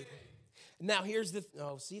love you. Now, here's the...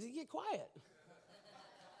 get quiet.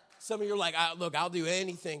 Some of you are like, look, I'll do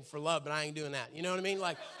anything for love, but I ain't doing that. You know what I mean?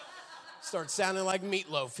 Like, start sounding like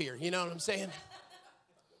Meatloaf here. You know what I'm saying?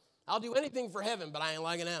 I'll do anything for heaven, but I ain't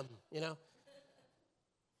liking them, you know?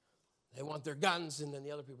 They want their guns, and then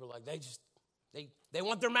the other people are like, they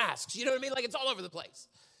want their masks. You know what I mean? Like, it's all over the place.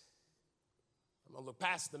 I'm going to look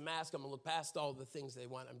past the mask. I'm going to look past all the things they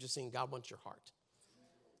want. I'm just saying God wants your heart,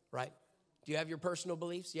 right? Do you have your personal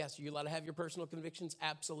beliefs? Yes. Are you allowed to have your personal convictions?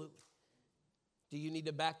 Absolutely. Do you need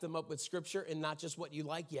to back them up with Scripture and not just what you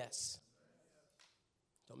like? Yes.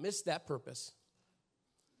 Don't miss that purpose.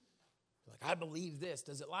 Like, I believe this.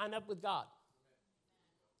 Does it line up with God?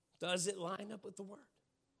 Does it line up with the Word?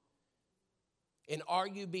 And are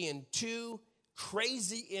you being too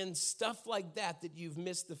crazy in stuff like that you've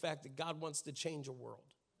missed the fact that God wants to change a world?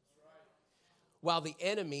 While the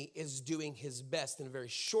enemy is doing his best in a very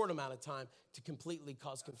short amount of time to completely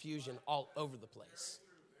cause confusion all over the place.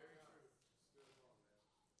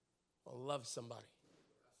 I love somebody.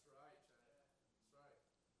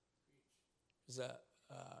 There's a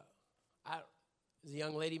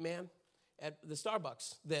young lady, man, at the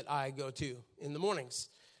Starbucks that I go to in the mornings.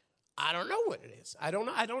 I don't know what it is. I don't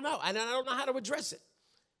know. I don't know how to address it.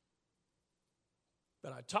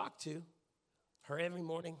 But I talk to her every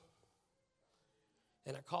morning.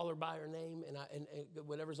 And I call her by her name, and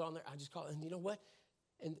whatever's on there, I just call her. And you know what?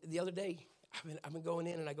 And the other day, I've been going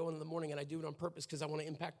in, and I go in the morning, and I do it on purpose because I want to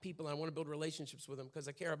impact people, and I want to build relationships with them because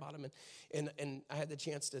I care about them. And I had the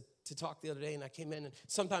chance to talk the other day, and I came in, and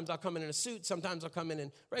sometimes I'll come in a suit, sometimes I'll come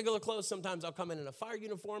in regular clothes, sometimes I'll come in a fire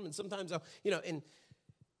uniform, and sometimes I'll, and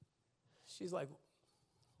she's like,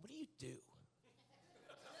 what do you do?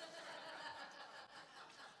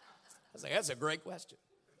 I was like, that's a great question.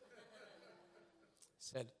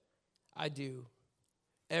 Said, I do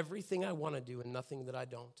everything I want to do and nothing that I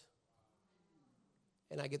don't.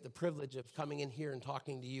 And I get the privilege of coming in here and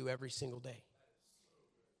talking to you every single day.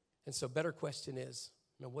 And so better question is,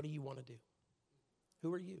 man, what do you want to do?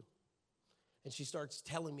 Who are you? And she starts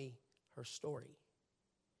telling me her story.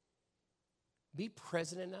 Be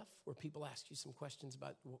present enough where people ask you some questions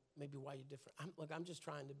about maybe why you're different. I'm just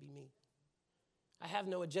trying to be me. I have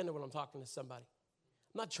no agenda when I'm talking to somebody.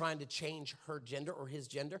 I'm not trying to change her gender or his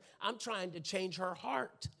gender. I'm trying to change her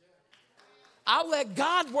heart. I'll let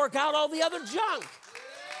God work out all the other junk.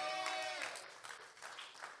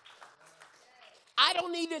 I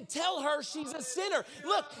don't need to tell her she's a sinner.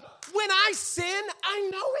 Look, when I sin, I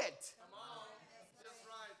know it.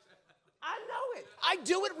 I know it. I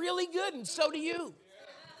do it really good, and so do you.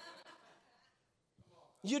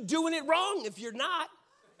 You're doing it wrong if you're not.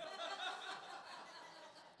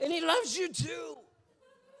 And he loves you too.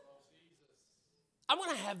 I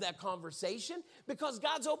want to have that conversation because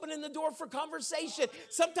God's opening the door for conversation.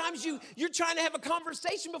 Sometimes you're trying to have a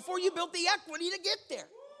conversation before you built the equity to get there.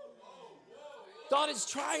 God is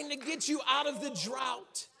trying to get you out of the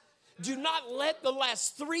drought. Do not let the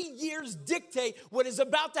last 3 years dictate what is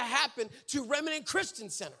about to happen to Remnant Christian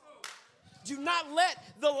Center. Do not let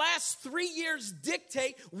the last 3 years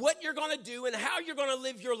dictate what you're going to do and how you're going to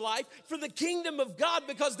live your life for the kingdom of God,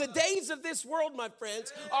 because the days of this world, my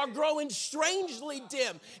friends, are growing strangely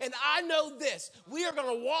dim. And I know this, we are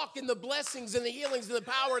going to walk in the blessings and the healings and the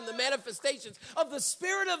power and the manifestations of the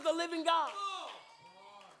Spirit of the living God.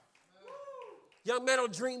 Young men will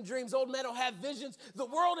dream dreams, old men will have visions. The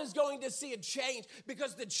world is going to see a change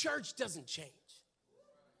because the church doesn't change.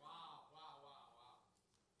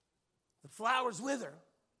 The flowers wither,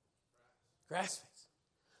 grass fades,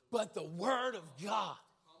 but the word of God,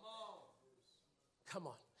 come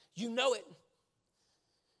on, you know it.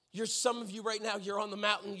 Some of you right now, you're on the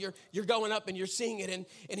mountain, you're going up and you're seeing it. And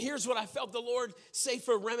here's what I felt the Lord say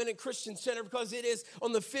for Remnant Christian Center, because it is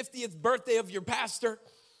on the 50th birthday of your pastor,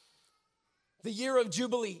 the year of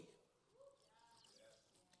Jubilee.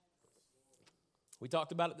 We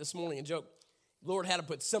talked about it this morning and joked, Lord had to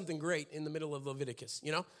put something great in the middle of Leviticus,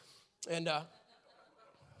 And but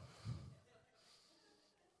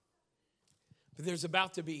there's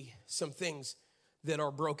about to be some things that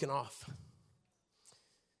are broken off.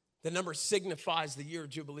 The number signifies the year of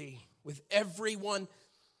Jubilee. With everyone,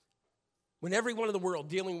 when everyone in the world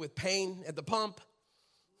dealing with pain at the pump,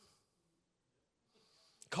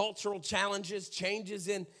 cultural challenges, changes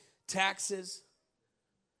in taxes,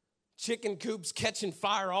 chicken coops catching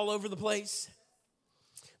fire all over the place,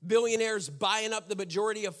 billionaires buying up the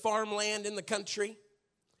majority of farmland in the country,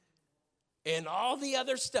 and all the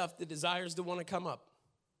other stuff that desires to want to come up.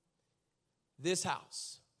 This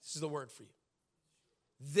house, this is the word for you.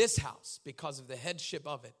 This house, because of the headship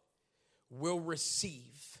of it, will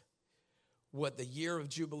receive what the year of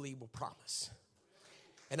Jubilee will promise.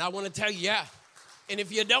 And I want to tell you, and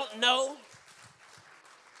if you don't know,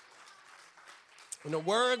 in the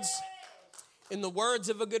words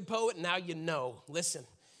of a good poet, now you know. Listen.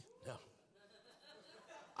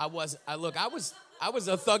 I was a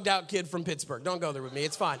thugged out kid from Pittsburgh. Don't go there with me.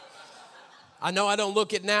 It's fine. I know I don't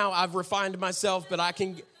look it now. I've refined myself, but I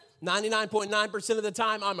can 99.9% of the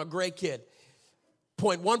time, I'm a great kid.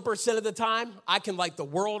 0.1% of the time, I can light the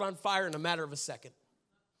world on fire in a matter of a second.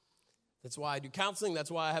 That's why I do counseling.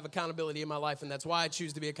 That's why I have accountability in my life, and that's why I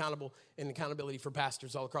choose to be accountable and accountability for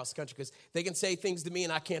pastors all across the country, because they can say things to me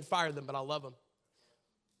and I can't fire them, but I love them.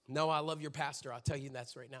 No, I love your pastor. I'll tell you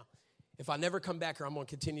that's right now. If I never come back here, I'm going to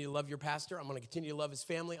continue to love your pastor. I'm going to continue to love his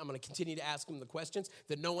family. I'm going to continue to ask him the questions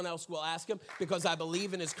that no one else will ask him because I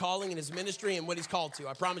believe in his calling and his ministry and what he's called to.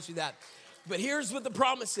 I promise you that. But here's what the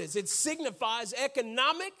promise is. It signifies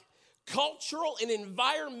economic, cultural, and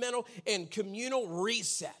environmental and communal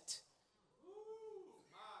reset.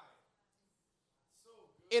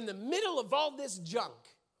 In the middle of all this junk,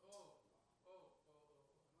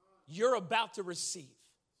 you're about to receive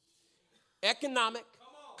economic,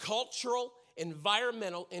 cultural,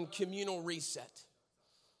 environmental, and communal reset.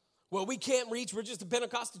 Well, we can't reach. We're just a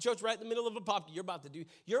Pentecostal church right in the middle of a pop. You're about to do.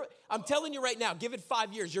 I'm telling you right now, give it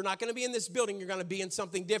 5 years. You're not going to be in this building. You're going to be in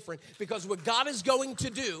something different because what God is going to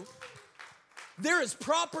do, there is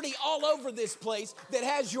property all over this place that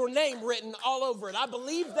has your name written all over it. I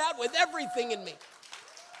believe that with everything in me.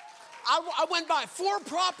 I went by 4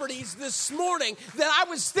 properties this morning that I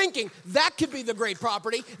was thinking, that could be the great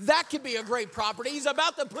property. That could be a great property. He's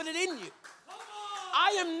about to put it in you.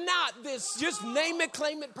 I am not this just name it,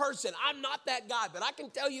 claim it person. I'm not that guy, but I can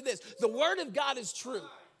tell you this. The word of God is true.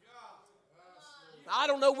 I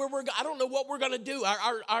don't know what we're going to do.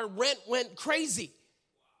 Our rent went crazy.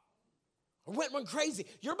 Went crazy.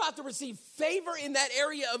 You're about to receive favor in that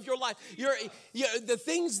area of your life. The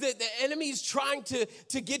things that the enemy is trying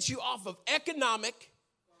to get you off of. Economic,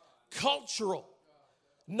 cultural.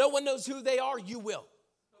 No one knows who they are. You will.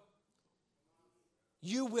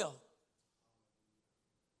 You will.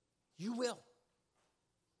 You will.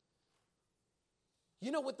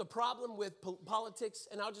 You know what the problem with politics,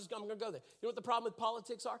 and I'm going to go there. You know what the problem with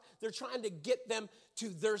politics are? They're trying to get them to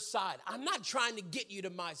their side. I'm not trying to get you to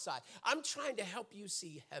my side. I'm trying to help you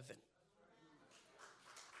see heaven.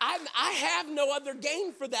 I have no other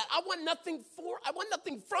gain for that. I want nothing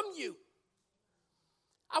from you.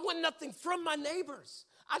 I want nothing from my neighbors.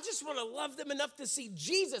 I just want to love them enough to see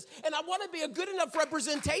Jesus, and I want to be a good enough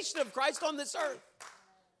representation of Christ on this earth.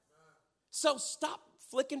 So stop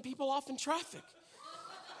flicking people off in traffic.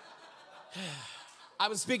 I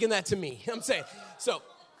was speaking that to me. I'm saying, so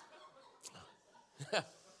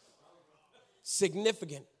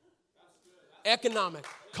significant economic,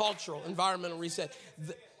 cultural, environmental reset.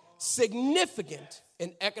 Significant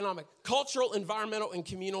and economic, cultural, environmental, and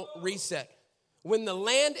communal reset. When the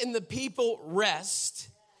land and the people rest,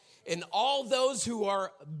 and all those who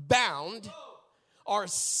are bound are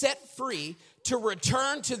set free to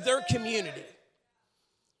return to their community.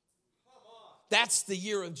 That's the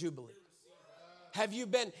year of Jubilee. Have you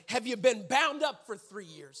been bound up for 3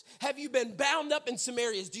 years? Have you been bound up in some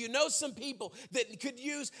areas? Do you know some people that could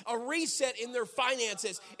use a reset in their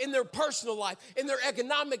finances, in their personal life, in their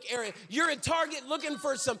economic area? You're at Target looking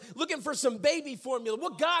for some baby formula.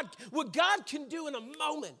 What God can do in a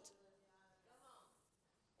moment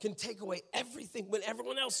can take away everything. When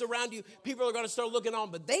everyone else around you, people are going to start looking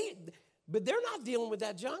on, but they're not dealing with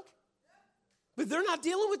that junk. But they're not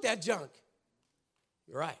dealing with that junk.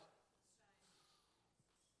 You're right.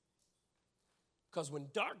 Because when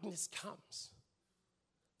darkness comes,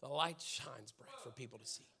 the light shines bright for people to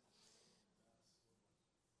see.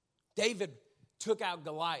 David took out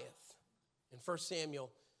Goliath in 1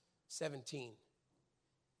 Samuel 17.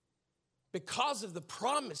 Because of the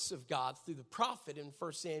promise of God through the prophet in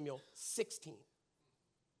 1 Samuel 16.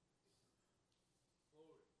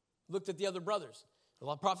 Looked at the other brothers.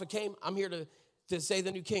 The prophet came, I'm here to say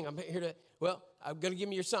the new king. I'm going to give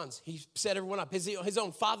me your sons. He set everyone up. His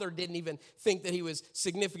own father didn't even think that he was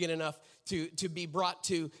significant enough to be brought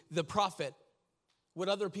to the prophet. What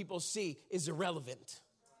other people see is irrelevant.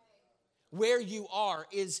 Where you are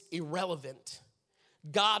is irrelevant.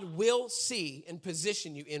 God will see and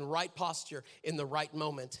position you in right posture in the right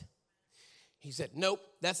moment. He said, nope,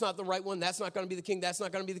 that's not the right one. That's not going to be the king. That's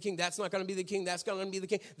not going to be the king. That's not going to be the king. That's going to be the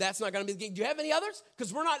king. That's not going to be the king. Do you have any others?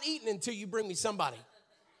 Because we're not eating until you bring me somebody.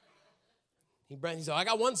 He's like, I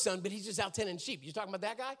got one son, but he's just out tending sheep. You talking about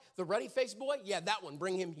that guy? The ruddy-faced boy? Yeah, that one.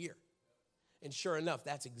 Bring him here. And sure enough,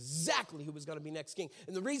 that's exactly who was going to be next king.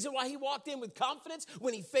 And the reason why he walked in with confidence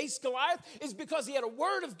when he faced Goliath is because he had a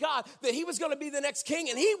word of God that he was going to be the next king,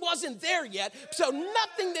 and he wasn't there yet. So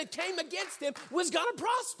nothing that came against him was going to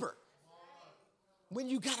prosper. When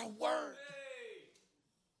you got a word.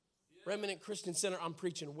 Remnant Christian Center, I'm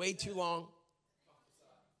preaching way too long.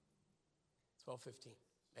 12:15.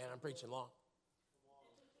 Man, I'm preaching long.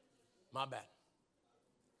 My bad.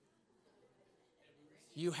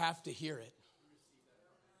 You have to hear it.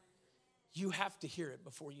 You have to hear it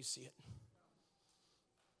before you see it.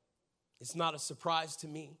 It's not a surprise to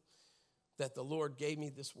me that the Lord gave me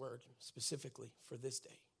this word specifically for this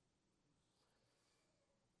day.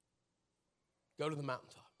 Go to the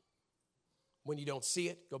mountaintop. When you don't see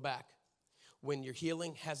it, go back. When your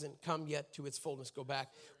healing hasn't come yet to its fullness, go back.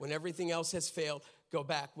 When everything else has failed, go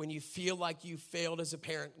back. When you feel like you failed as a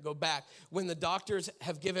parent, go back. When the doctors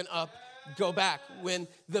have given up, go back. When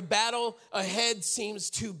the battle ahead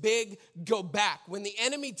seems too big, go back. When the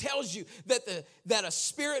enemy tells you that a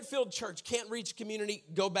spirit-filled church can't reach community,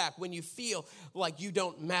 go back. When you feel like you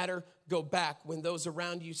don't matter, go back. When those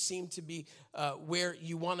around you seem to be where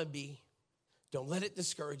you want to be, don't let it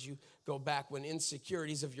discourage you. Go back. When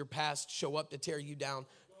insecurities of your past show up to tear you down,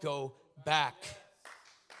 go back.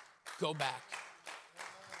 Go back.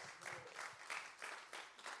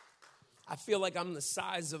 I feel like I'm the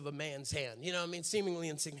size of a man's hand. You know what I mean? Seemingly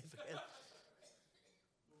insignificant.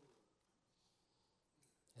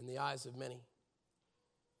 In the eyes of many,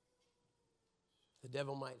 the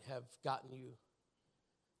devil might have gotten you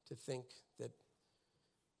to think that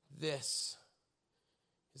this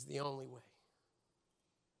is the only way.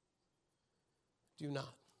 Do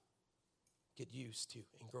not get used to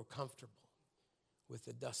and grow comfortable with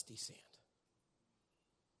the dusty sand,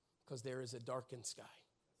 because there is a darkened sky.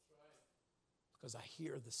 Because I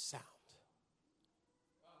hear the sound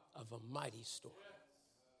of a mighty storm.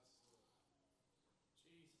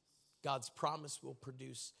 God's promise will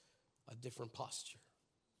produce a different posture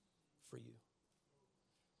for you.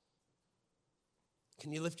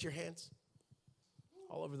 Can you lift your hands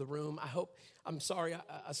all over the room? I'm sorry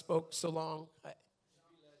I spoke so long.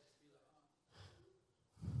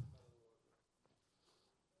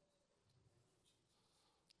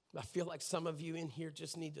 I feel like some of you in here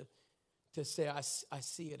just need to say, I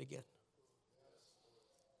see it again.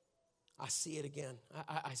 I see it again.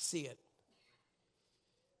 I see it.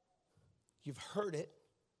 You've heard it,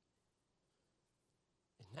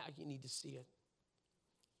 and now you need to see it.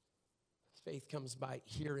 Faith comes by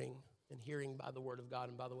hearing, and hearing by the word of God.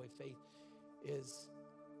 And by the way, faith is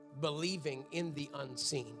believing in the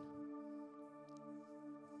unseen.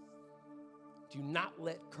 Do not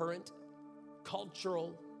let current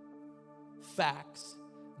cultural facts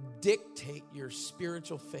dictate your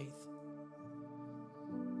spiritual faith.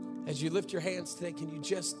 As you lift your hands today, can you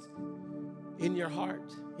just, in your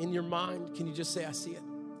heart, in your mind, can you just say, I see it?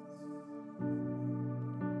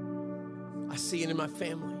 I see it in my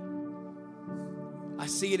family. I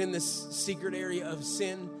see it in this secret area of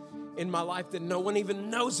sin in my life that no one even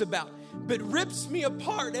knows about, but rips me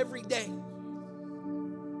apart every day.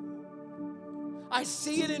 I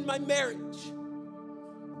see it in my marriage.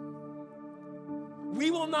 We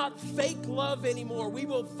will not fake love anymore. We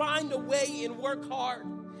will find a way and work hard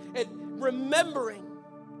at remembering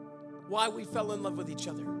why we fell in love with each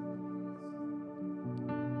other.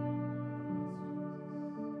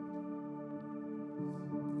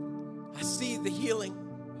 I see the healing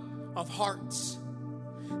of hearts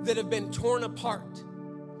that have been torn apart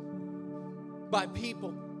by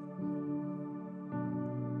people.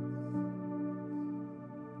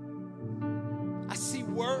 I see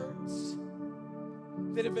words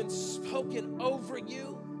that have been spoken over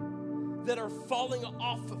you that are falling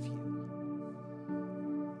off of you.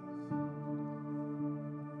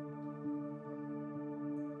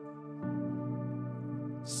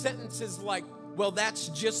 Sentences like, well, that's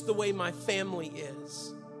just the way my family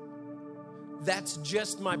is. That's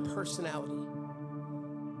just my personality.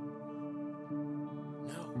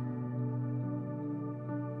 No.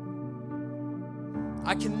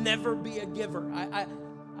 I can never be a giver. I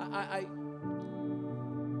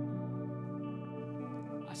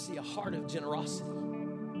see a heart of generosity.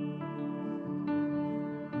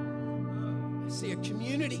 I see a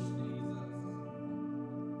community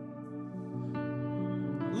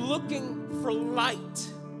looking for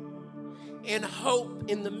light and hope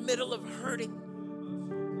in the middle of hurting.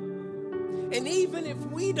 And even if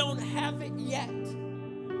we don't have it yet,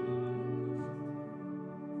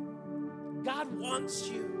 God wants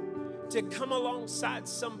you to come alongside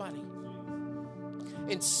somebody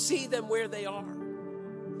and see them where they are.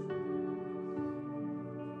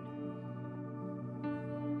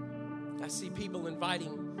 I see people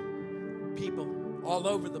inviting people all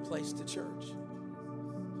over the place to church.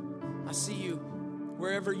 I see you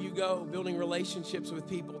wherever you go, building relationships with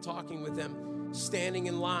people, talking with them, standing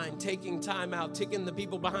in line, taking time out, ticking the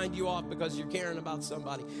people behind you off because you're caring about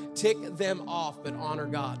somebody. Tick them off, but honor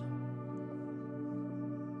God.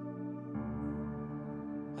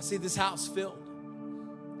 I see this house filled.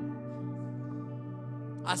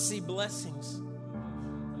 I see blessings.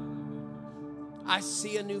 I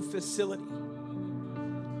see a new facility.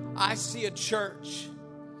 I see a church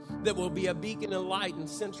that will be a beacon of light in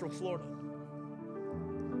Central Florida.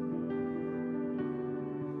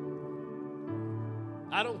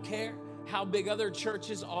 I don't care how big other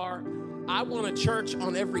churches are. I want a church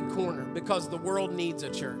on every corner because the world needs a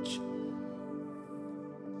church.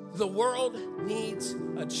 The world needs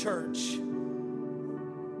a church.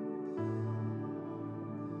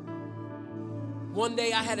 One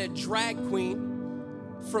day I had a drag queen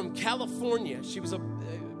from California. She was a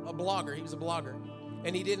blogger. He was a blogger.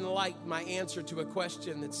 And he didn't like my answer to a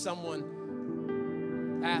question that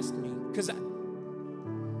someone asked me. Because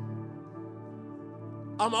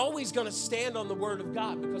I'm always going to stand on the Word of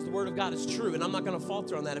God because the Word of God is true, and I'm not going to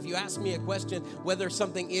falter on that. If you ask me a question whether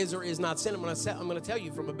something is or is not sin, I'm going to tell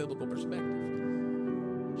you from a biblical perspective.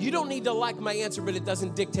 You don't need to like my answer, but it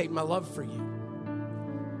doesn't dictate my love for you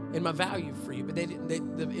and my value for you. But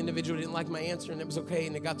the individual didn't like my answer, and it was okay,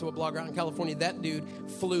 and it got to a blogger out in California. That dude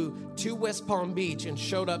flew to West Palm Beach and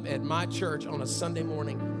showed up at my church on a Sunday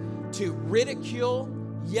morning to ridicule,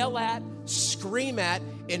 yell at, scream at,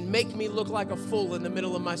 and make me look like a fool in the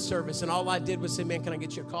middle of my service. And all I did was say, man, can I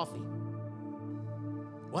get you a coffee?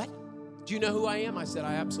 What? Do you know who I am? I said,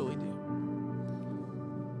 I absolutely do.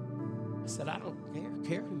 I said, I don't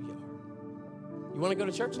care who you are. You want to go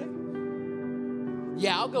to church today?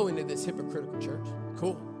 Yeah, I'll go into this hypocritical church.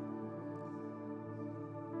 Cool.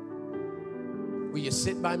 Will you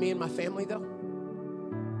sit by me and my family, though?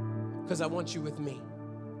 Because I want you with me.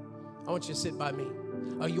 I want you to sit by me.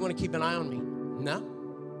 Oh, you want to keep an eye on me? No.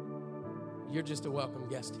 You're just a welcome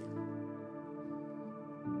guest here.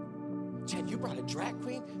 Chad, you brought a drag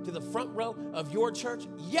queen to the front row of your church?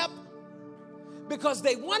 Yep. Because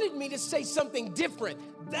they wanted me to say something different.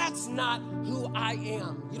 That's not who I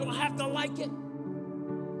am. You don't have to like it.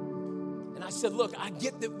 And I said, look, I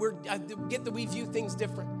get that we view things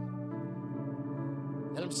different.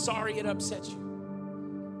 And I'm sorry it upset you.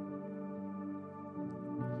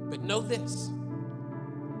 But know this.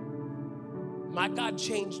 My God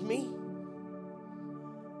changed me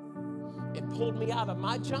and pulled me out of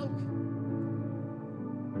my junk.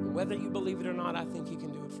 And whether you believe it or not, I think He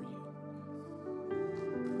can do it for you.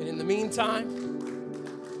 But in the meantime,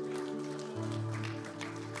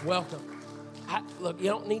 welcome. Look, you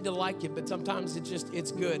don't need to like it, but sometimes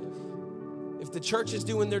it's good. If the church is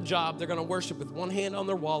doing their job, they're going to worship with one hand on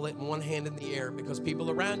their wallet and one hand in the air because people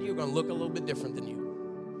around you are going to look a little bit different than you.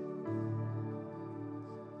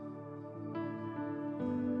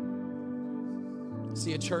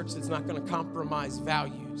 See a church that's not going to compromise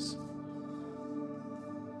values.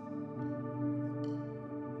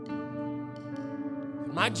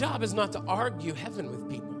 My job is not to argue heaven with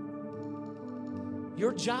people.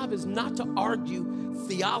 Your job is not to argue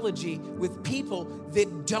theology with people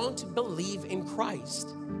that don't believe in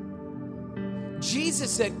Christ. Jesus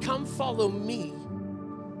said, come follow me,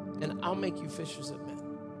 and I'll make you fishers of men.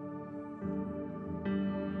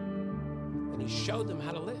 And He showed them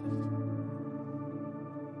how to live.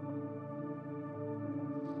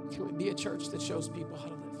 Can we be a church that shows people how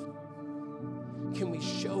to live? Can we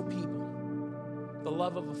show people the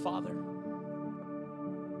love of a Father?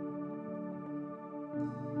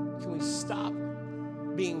 Can we stop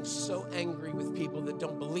being so angry with people that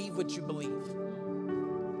don't believe what you believe?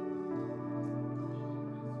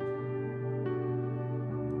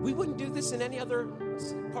 We wouldn't do this in any other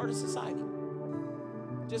part of society.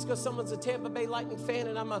 Just because someone's a Tampa Bay Lightning fan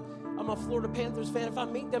and I'm a Florida Panthers fan, if I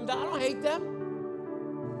meet them, I don't hate them.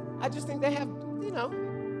 I just think they have,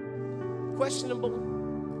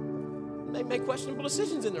 they make questionable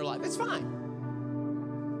decisions in their life. It's fine.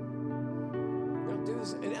 Don't do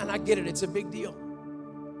this. And I get it. It's a big deal.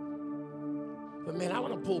 But man, I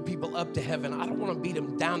want to pull people up to heaven. I don't want to beat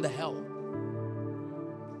them down to hell.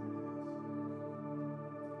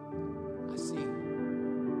 I see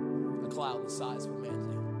a cloud the size of a man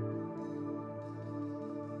today.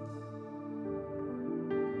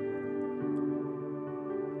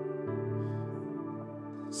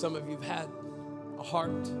 Some of you have had a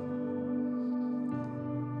heart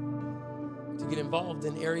to get involved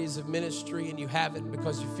in areas of ministry and you haven't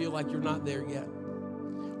because you feel like you're not there yet,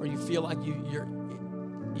 or you feel like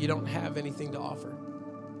you don't have anything to offer.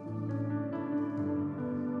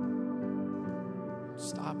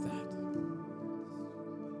 Stop that.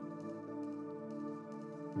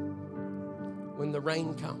 When the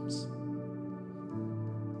rain comes,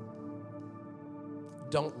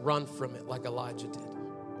 don't run from it like Elijah did.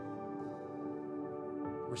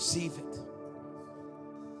 Receive it.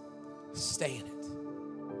 Stay in it.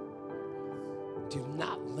 Do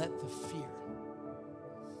not let the fear.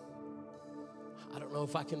 I don't know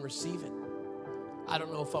if I can receive it. I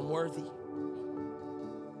don't know if I'm worthy.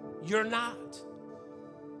 You're not.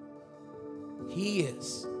 He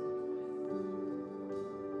is.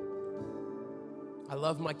 I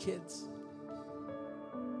love my kids.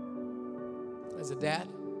 As a dad,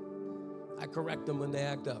 I correct them when they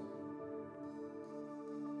act up.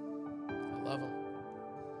 I love them.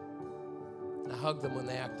 And I hug them when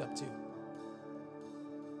they act up too.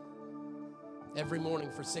 Every morning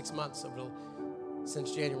for 6 months,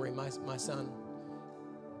 since January, my son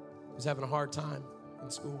was having a hard time in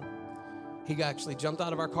school. He actually jumped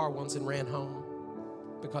out of our car once and ran home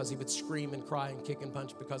because he would scream and cry and kick and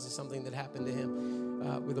punch because of something that happened to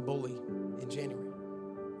him with a bully in January.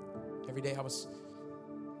 Every day I was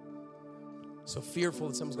so fearful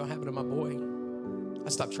that something's going to happen to my boy. I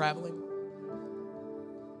stopped traveling.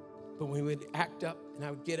 But when he would act up and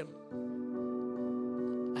I would get him,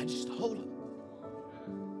 I just hold him.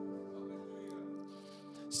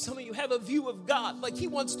 Some of you have a view of God like he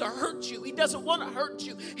wants to hurt you. He doesn't want to hurt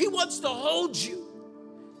you. He wants to hold you.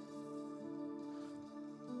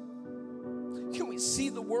 Can we see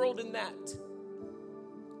the world in that?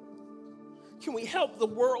 Can we help the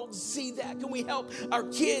world see that? Can we help our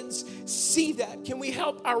kids see that? Can we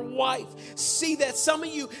help our wife see that? Some of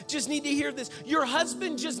you just need to hear this. Your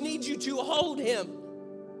husband just needs you to hold him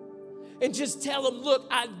and just tell him, look,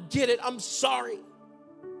 I get it. I'm sorry.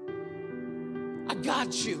 I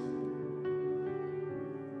got you.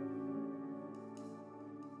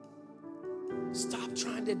 Stop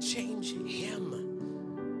trying to change him.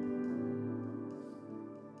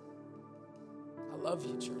 I love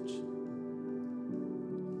you, church.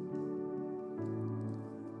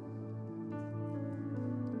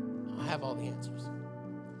 I don't have all the answers,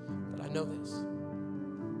 but I know this.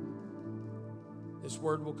 This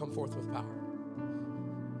word will come forth with power.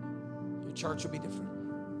 Your church will be different.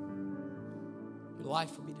 Your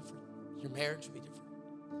life will be different. Your marriage will be different.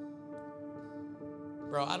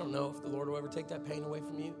 Bro, I don't know if the Lord will ever take that pain away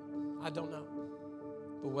from you. I don't know.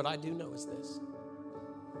 But what I do know is this.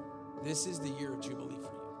 This is the year of Jubilee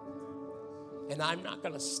for you. And I'm not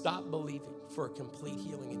going to stop believing for a complete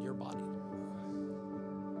healing in your body.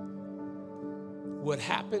 What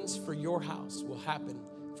happens for your house will happen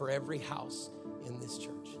for every house in this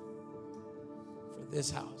church. For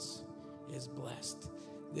this house is blessed.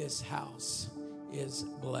 This house is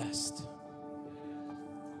blessed.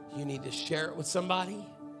 You need to share it with somebody.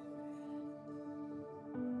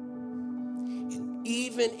 And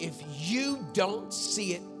even if you don't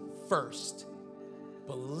see it first,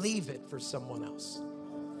 believe it for someone else.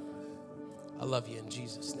 I love you in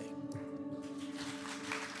Jesus' name.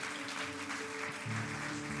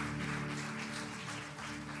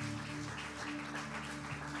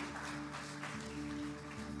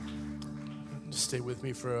 Stay with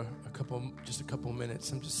me for just a couple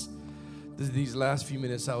minutes. These last few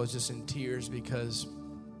minutes I was just in tears because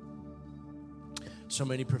so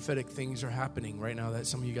many prophetic things are happening right now that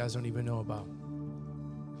some of you guys don't even know about.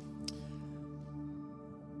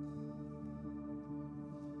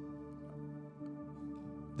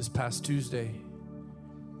 This past Tuesday,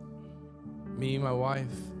 me, my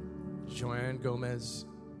wife, Joanne Gomez,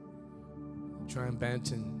 Joanne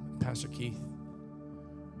Banton, Pastor Keith,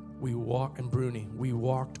 we walked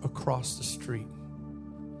across the street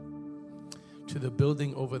to the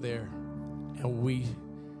building over there, and we,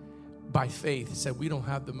 by faith, said we don't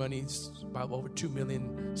have the money. It's about over $2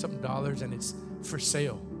 million something dollars, and it's for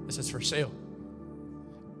sale. It says for sale.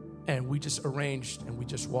 And we just arranged, and we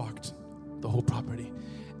just walked the whole property.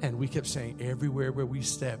 And we kept saying, everywhere where we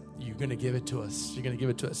step, you're going to give it to us. You're going to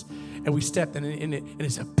give it to us. And we stepped in it, and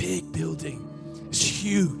it's a big building. It's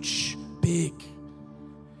huge, big.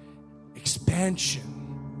 Expansion.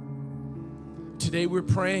 Today we're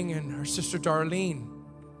praying, and our sister Darlene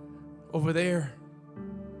over there,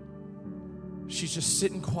 she's just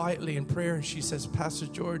sitting quietly in prayer, and she says, Pastor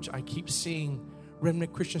George, I keep seeing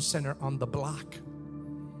Remnant Christian Center on the block.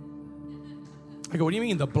 I go, what do you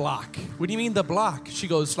mean the block? What do you mean the block? She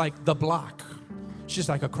goes, like the block. She's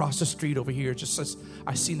like across the street over here. Just says,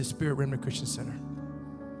 I seen the Spirit Remnant Christian Center.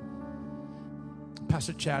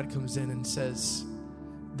 Pastor Chad comes in and says,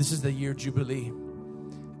 this is the year Jubilee.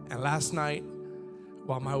 And last night,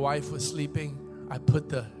 while my wife was sleeping, I put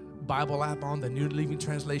the Bible app on, the New Living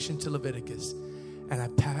Translation to Leviticus, and I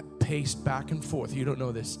paced back and forth. You don't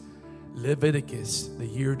know this. Leviticus, the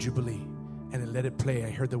year Jubilee. And I let it play. I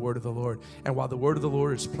heard the word of the Lord. And while the word of the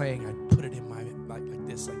Lord is playing, I put it in my, like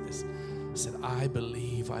this. I said, I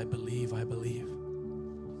believe, I believe, I believe.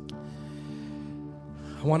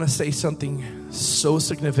 I want to say something so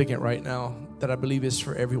significant right now that I believe is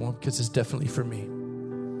for everyone, because it's definitely for me.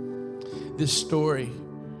 This story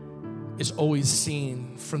is always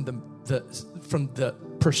seen from the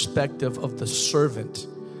perspective of the servant.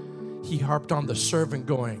 He harped on the servant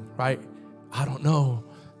going, right? I don't know.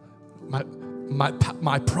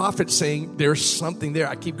 my prophet saying there's something there.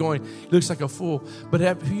 I keep going. He looks like a fool. But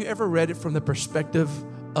have you ever read it from the perspective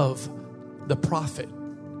of the prophet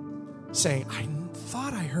saying, I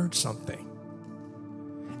thought I heard something?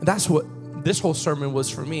 And that's what this whole sermon was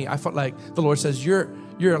for me. I felt like the Lord says, you're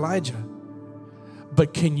Elijah.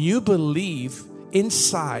 But can you believe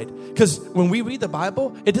inside? Because when we read the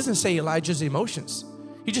Bible, it doesn't say Elijah's emotions.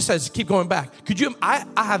 He just says, keep going back. I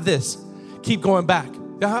have this. Keep going back.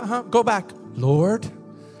 Go back. Lord,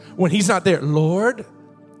 when he's not there, Lord,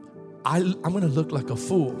 I'm going to look like a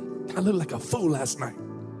fool. I looked like a fool last night.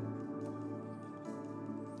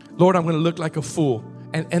 Lord, I'm going to look like a fool.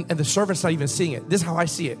 And the servant's not even seeing it. This is how I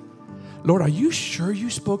see it. Lord, are you sure you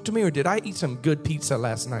spoke to me, or did I eat some good pizza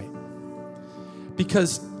last night?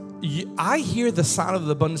 Because I hear the sound of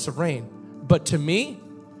the abundance of rain, but to me,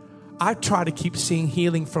 I try to keep seeing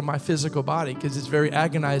healing from my physical body because it's very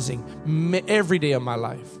agonizing every day of my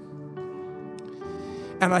life.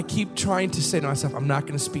 And I keep trying to say to myself, I'm not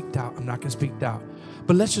going to speak doubt. I'm not going to speak doubt.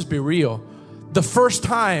 But let's just be real. The first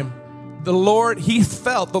time the Lord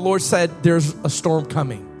said, there's a storm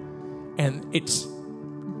coming. And it's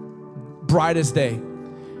bright as day.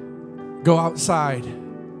 Go outside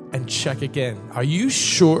and check again. Are you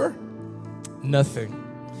sure? Nothing.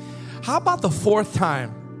 How about the fourth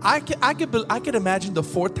time? I could imagine the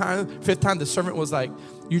fifth time the servant was like,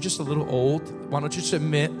 you're just a little old. Why don't you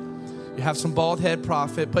submit? You have some bald head,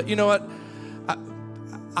 prophet. But you know what?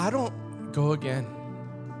 I don't go again.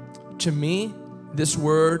 To me, this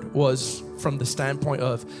word was from the standpoint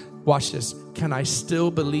of, watch this, can I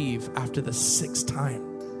still believe after the sixth time?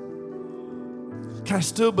 Can I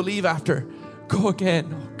still believe after, go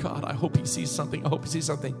again? Oh God, I hope he sees something. I hope he sees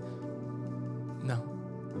something.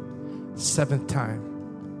 No. Seventh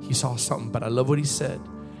time, he saw something. But I love what he said.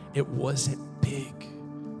 It wasn't big.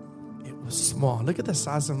 It was small. Look at the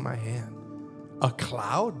size of my hand. A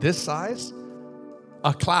cloud this size?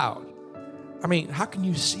 A cloud. I mean, how can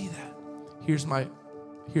you see that? Here's what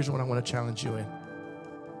I want to challenge you in.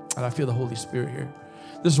 And I feel the Holy Spirit here.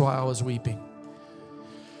 This is why I was weeping.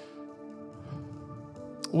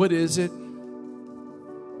 What is it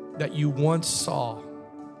that you once saw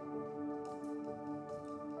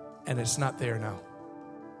and it's not there now?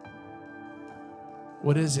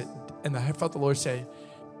 What is it? And I felt the Lord say,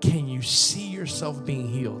 can you see yourself being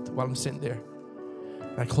healed while I'm sitting there?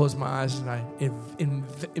 And I closed my eyes and I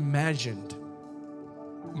imagined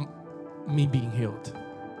me being healed.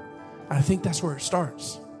 And I think that's where it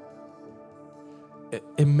starts.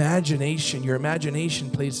 Imagination, your imagination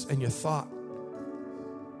plays in your thought.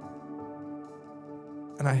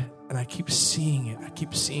 And I keep seeing it. I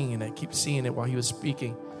keep seeing it while he was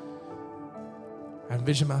speaking. I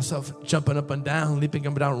envision myself jumping up and down, leaping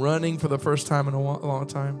up and down, running for the first time in a long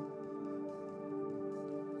time.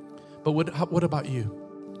 But what about you?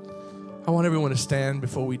 I want everyone to stand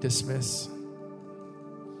before we dismiss.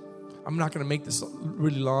 I'm not going to make this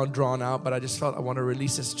really long, drawn out, but I just felt I want to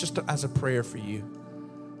release this just as a prayer for you.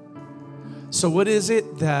 So what is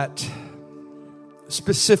it that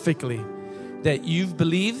specifically that you've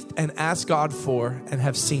believed and asked God for and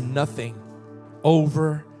have seen nothing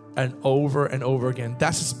over and over and over again?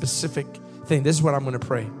 That's a specific thing. This is what I'm going to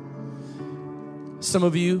pray. Some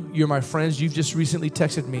of you, you're my friends. You've just recently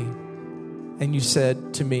texted me and you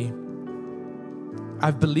said to me,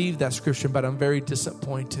 I've believed that scripture, but I'm very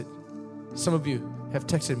disappointed. Some of you have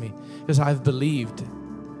texted me because I've believed.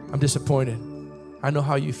 I'm disappointed. I know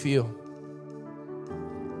how you feel.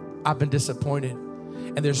 I've been disappointed.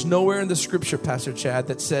 And there's nowhere in the scripture, Pastor Chad,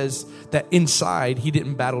 that says that inside he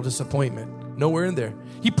didn't battle disappointment. Nowhere in there.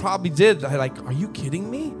 He probably did. Like, are you kidding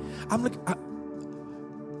me?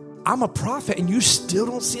 I'm a prophet and you still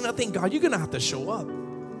don't see nothing. God, you're going to have to show up.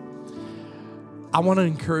 I want to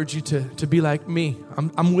encourage you to be like me.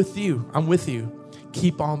 I'm with you. I'm with you.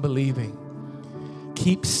 Keep on believing.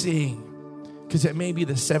 Keep seeing. Because it may be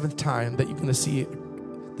the seventh time that you're going to see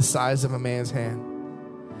it the size of a man's hand.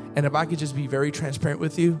 And if I could just be very transparent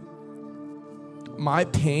with you, my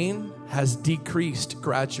pain has decreased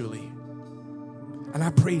gradually. And I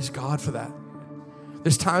praise God for that.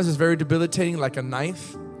 There's times it's very debilitating, like a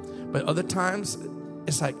knife. But other times,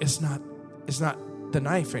 it's like it's not the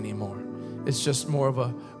knife anymore. It's just more of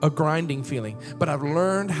a grinding feeling. But I've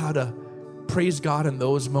learned how to praise God in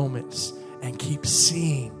those moments and keep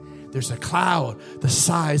seeing. There's a cloud the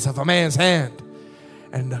size of a man's hand.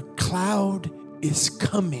 And the cloud is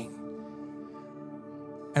coming.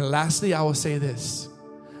 And lastly, I will say this.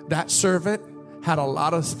 That servant had a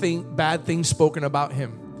lot of bad things spoken about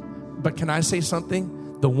him. But can I say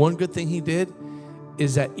something? The one good thing he did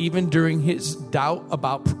is that even during his doubt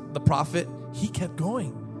about the prophet, he kept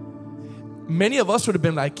going. many of us would have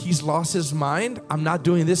been like, he's lost his mind. I'm not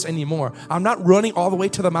doing this anymore. I'm not running all the way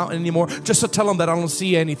to the mountain anymore just to tell him that I don't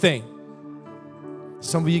see anything.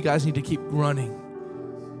 Some of you guys need to keep running.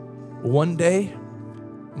 One day,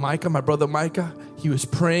 Micah, my brother Micah, he was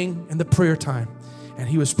praying in the prayer time. And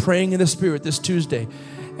he was praying in the Spirit this Tuesday.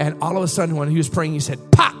 And all of a sudden, when he was praying, he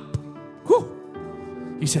said, pop.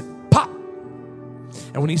 Whew. He said, pop.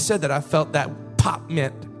 And when he said that, I felt that pop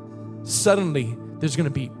meant suddenly there's going to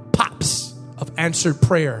be pops of answered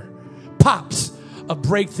prayer, pops of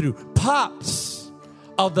breakthrough, pops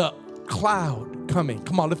of the cloud coming.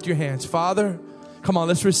 Come on, lift your hands. Father, come on,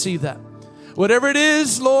 let's receive that. Whatever it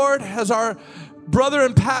is, Lord, as our brother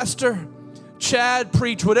and pastor Chad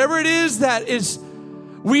preached, whatever it is that is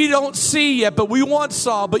we don't see yet, but we once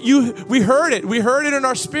saw, but we heard it. We heard it in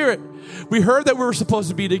our spirit. We heard that we were supposed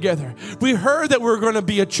to be together. We heard that we were going to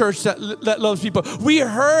be a church that loves people. We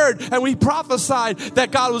heard and we prophesied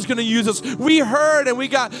that God was going to use us. We heard and we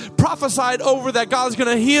got prophesied over that God was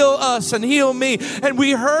going to heal us and heal me. And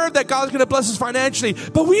we heard that God was going to bless us financially,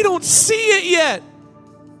 but we don't see it yet.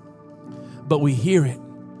 But we hear it.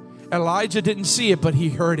 Elijah didn't see it, but he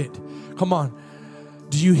heard it. Come on.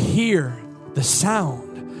 Do you hear the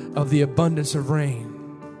sound of the abundance of rain?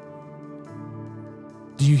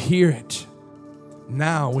 Do you hear it?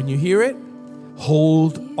 Now, when you hear it,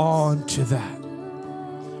 hold on to that.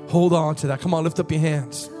 Hold on to that. Come on, lift up your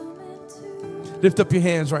hands. Lift up your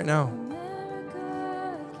hands right now.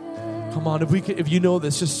 Come on, if you know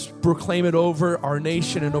this, just proclaim it over our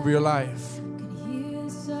nation and over your life.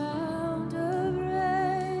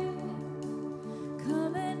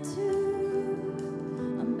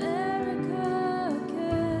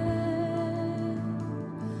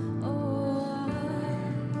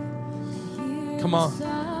 Come on.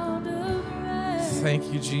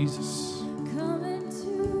 Thank you, Jesus.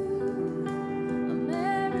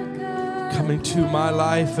 Coming to my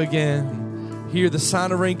life again. Hear the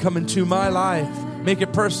sound of rain coming to my life. Make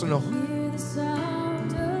it personal.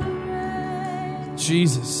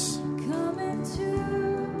 Jesus.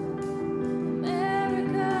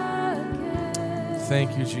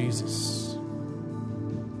 Thank you, Jesus.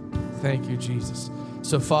 Thank you, Jesus.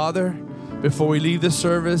 So, Father, before we leave this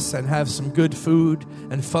service and have some good food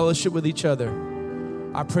and fellowship with each other,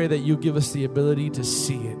 I pray that you give us the ability to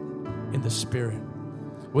see it in the Spirit.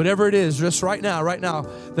 Whatever it is, just right now,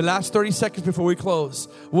 the last 30 seconds before we close,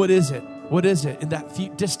 what is it? What is it in that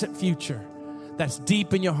distant future that's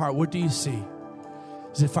deep in your heart? What do you see?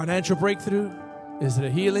 Is it financial breakthrough? Is it a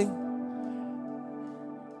healing?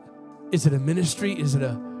 Is it a ministry? Is it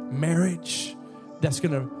a marriage that's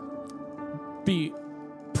going to be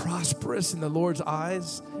prosperous in the Lord's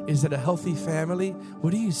eyes? Is it a healthy family?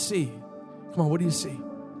 What do you see? Come on, what do you see?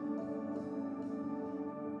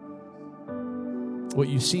 What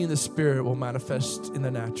you see in the Spirit will manifest in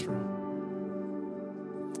the natural.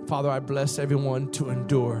 Father, I bless everyone to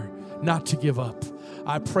endure, not to give up.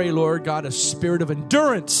 I pray, Lord God, a spirit of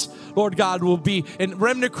endurance, Lord God, will be in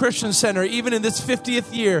Remnant Christian Center, even in this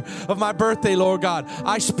 50th year of my birthday, Lord God.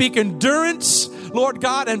 I speak endurance, Lord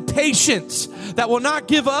God, and patience that will not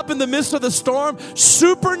give up in the midst of the storm.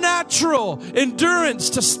 Supernatural endurance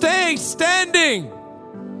to stay standing.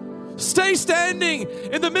 Stay standing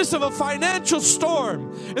in the midst of a financial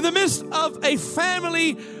storm, in the midst of a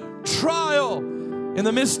family trial, in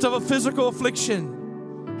the midst of a physical affliction.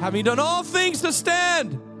 Having done all things to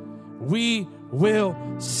stand, we will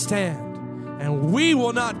stand and we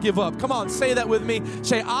will not give up. Come on, say that with me.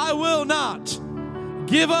 Say, I will not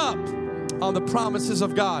give up on the promises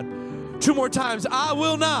of God. 2 more times. I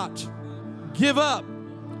will not give up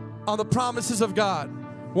on the promises of God.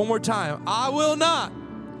 1 more time. I will not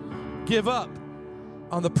give up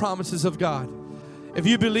on the promises of God. If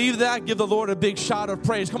you believe that, give the Lord a big shout of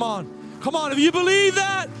praise. Come on. Come on. If you believe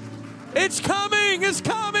that, it's coming. It's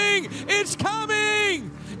coming. It's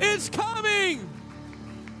coming. It's coming.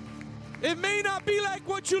 It may not be like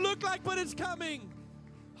what you look like, but it's coming.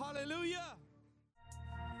 Hallelujah.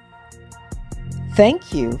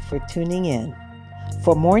 Thank you for tuning in.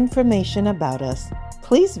 For more information about us,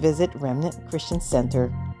 please visit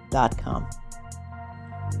remnantchristiancenter.com.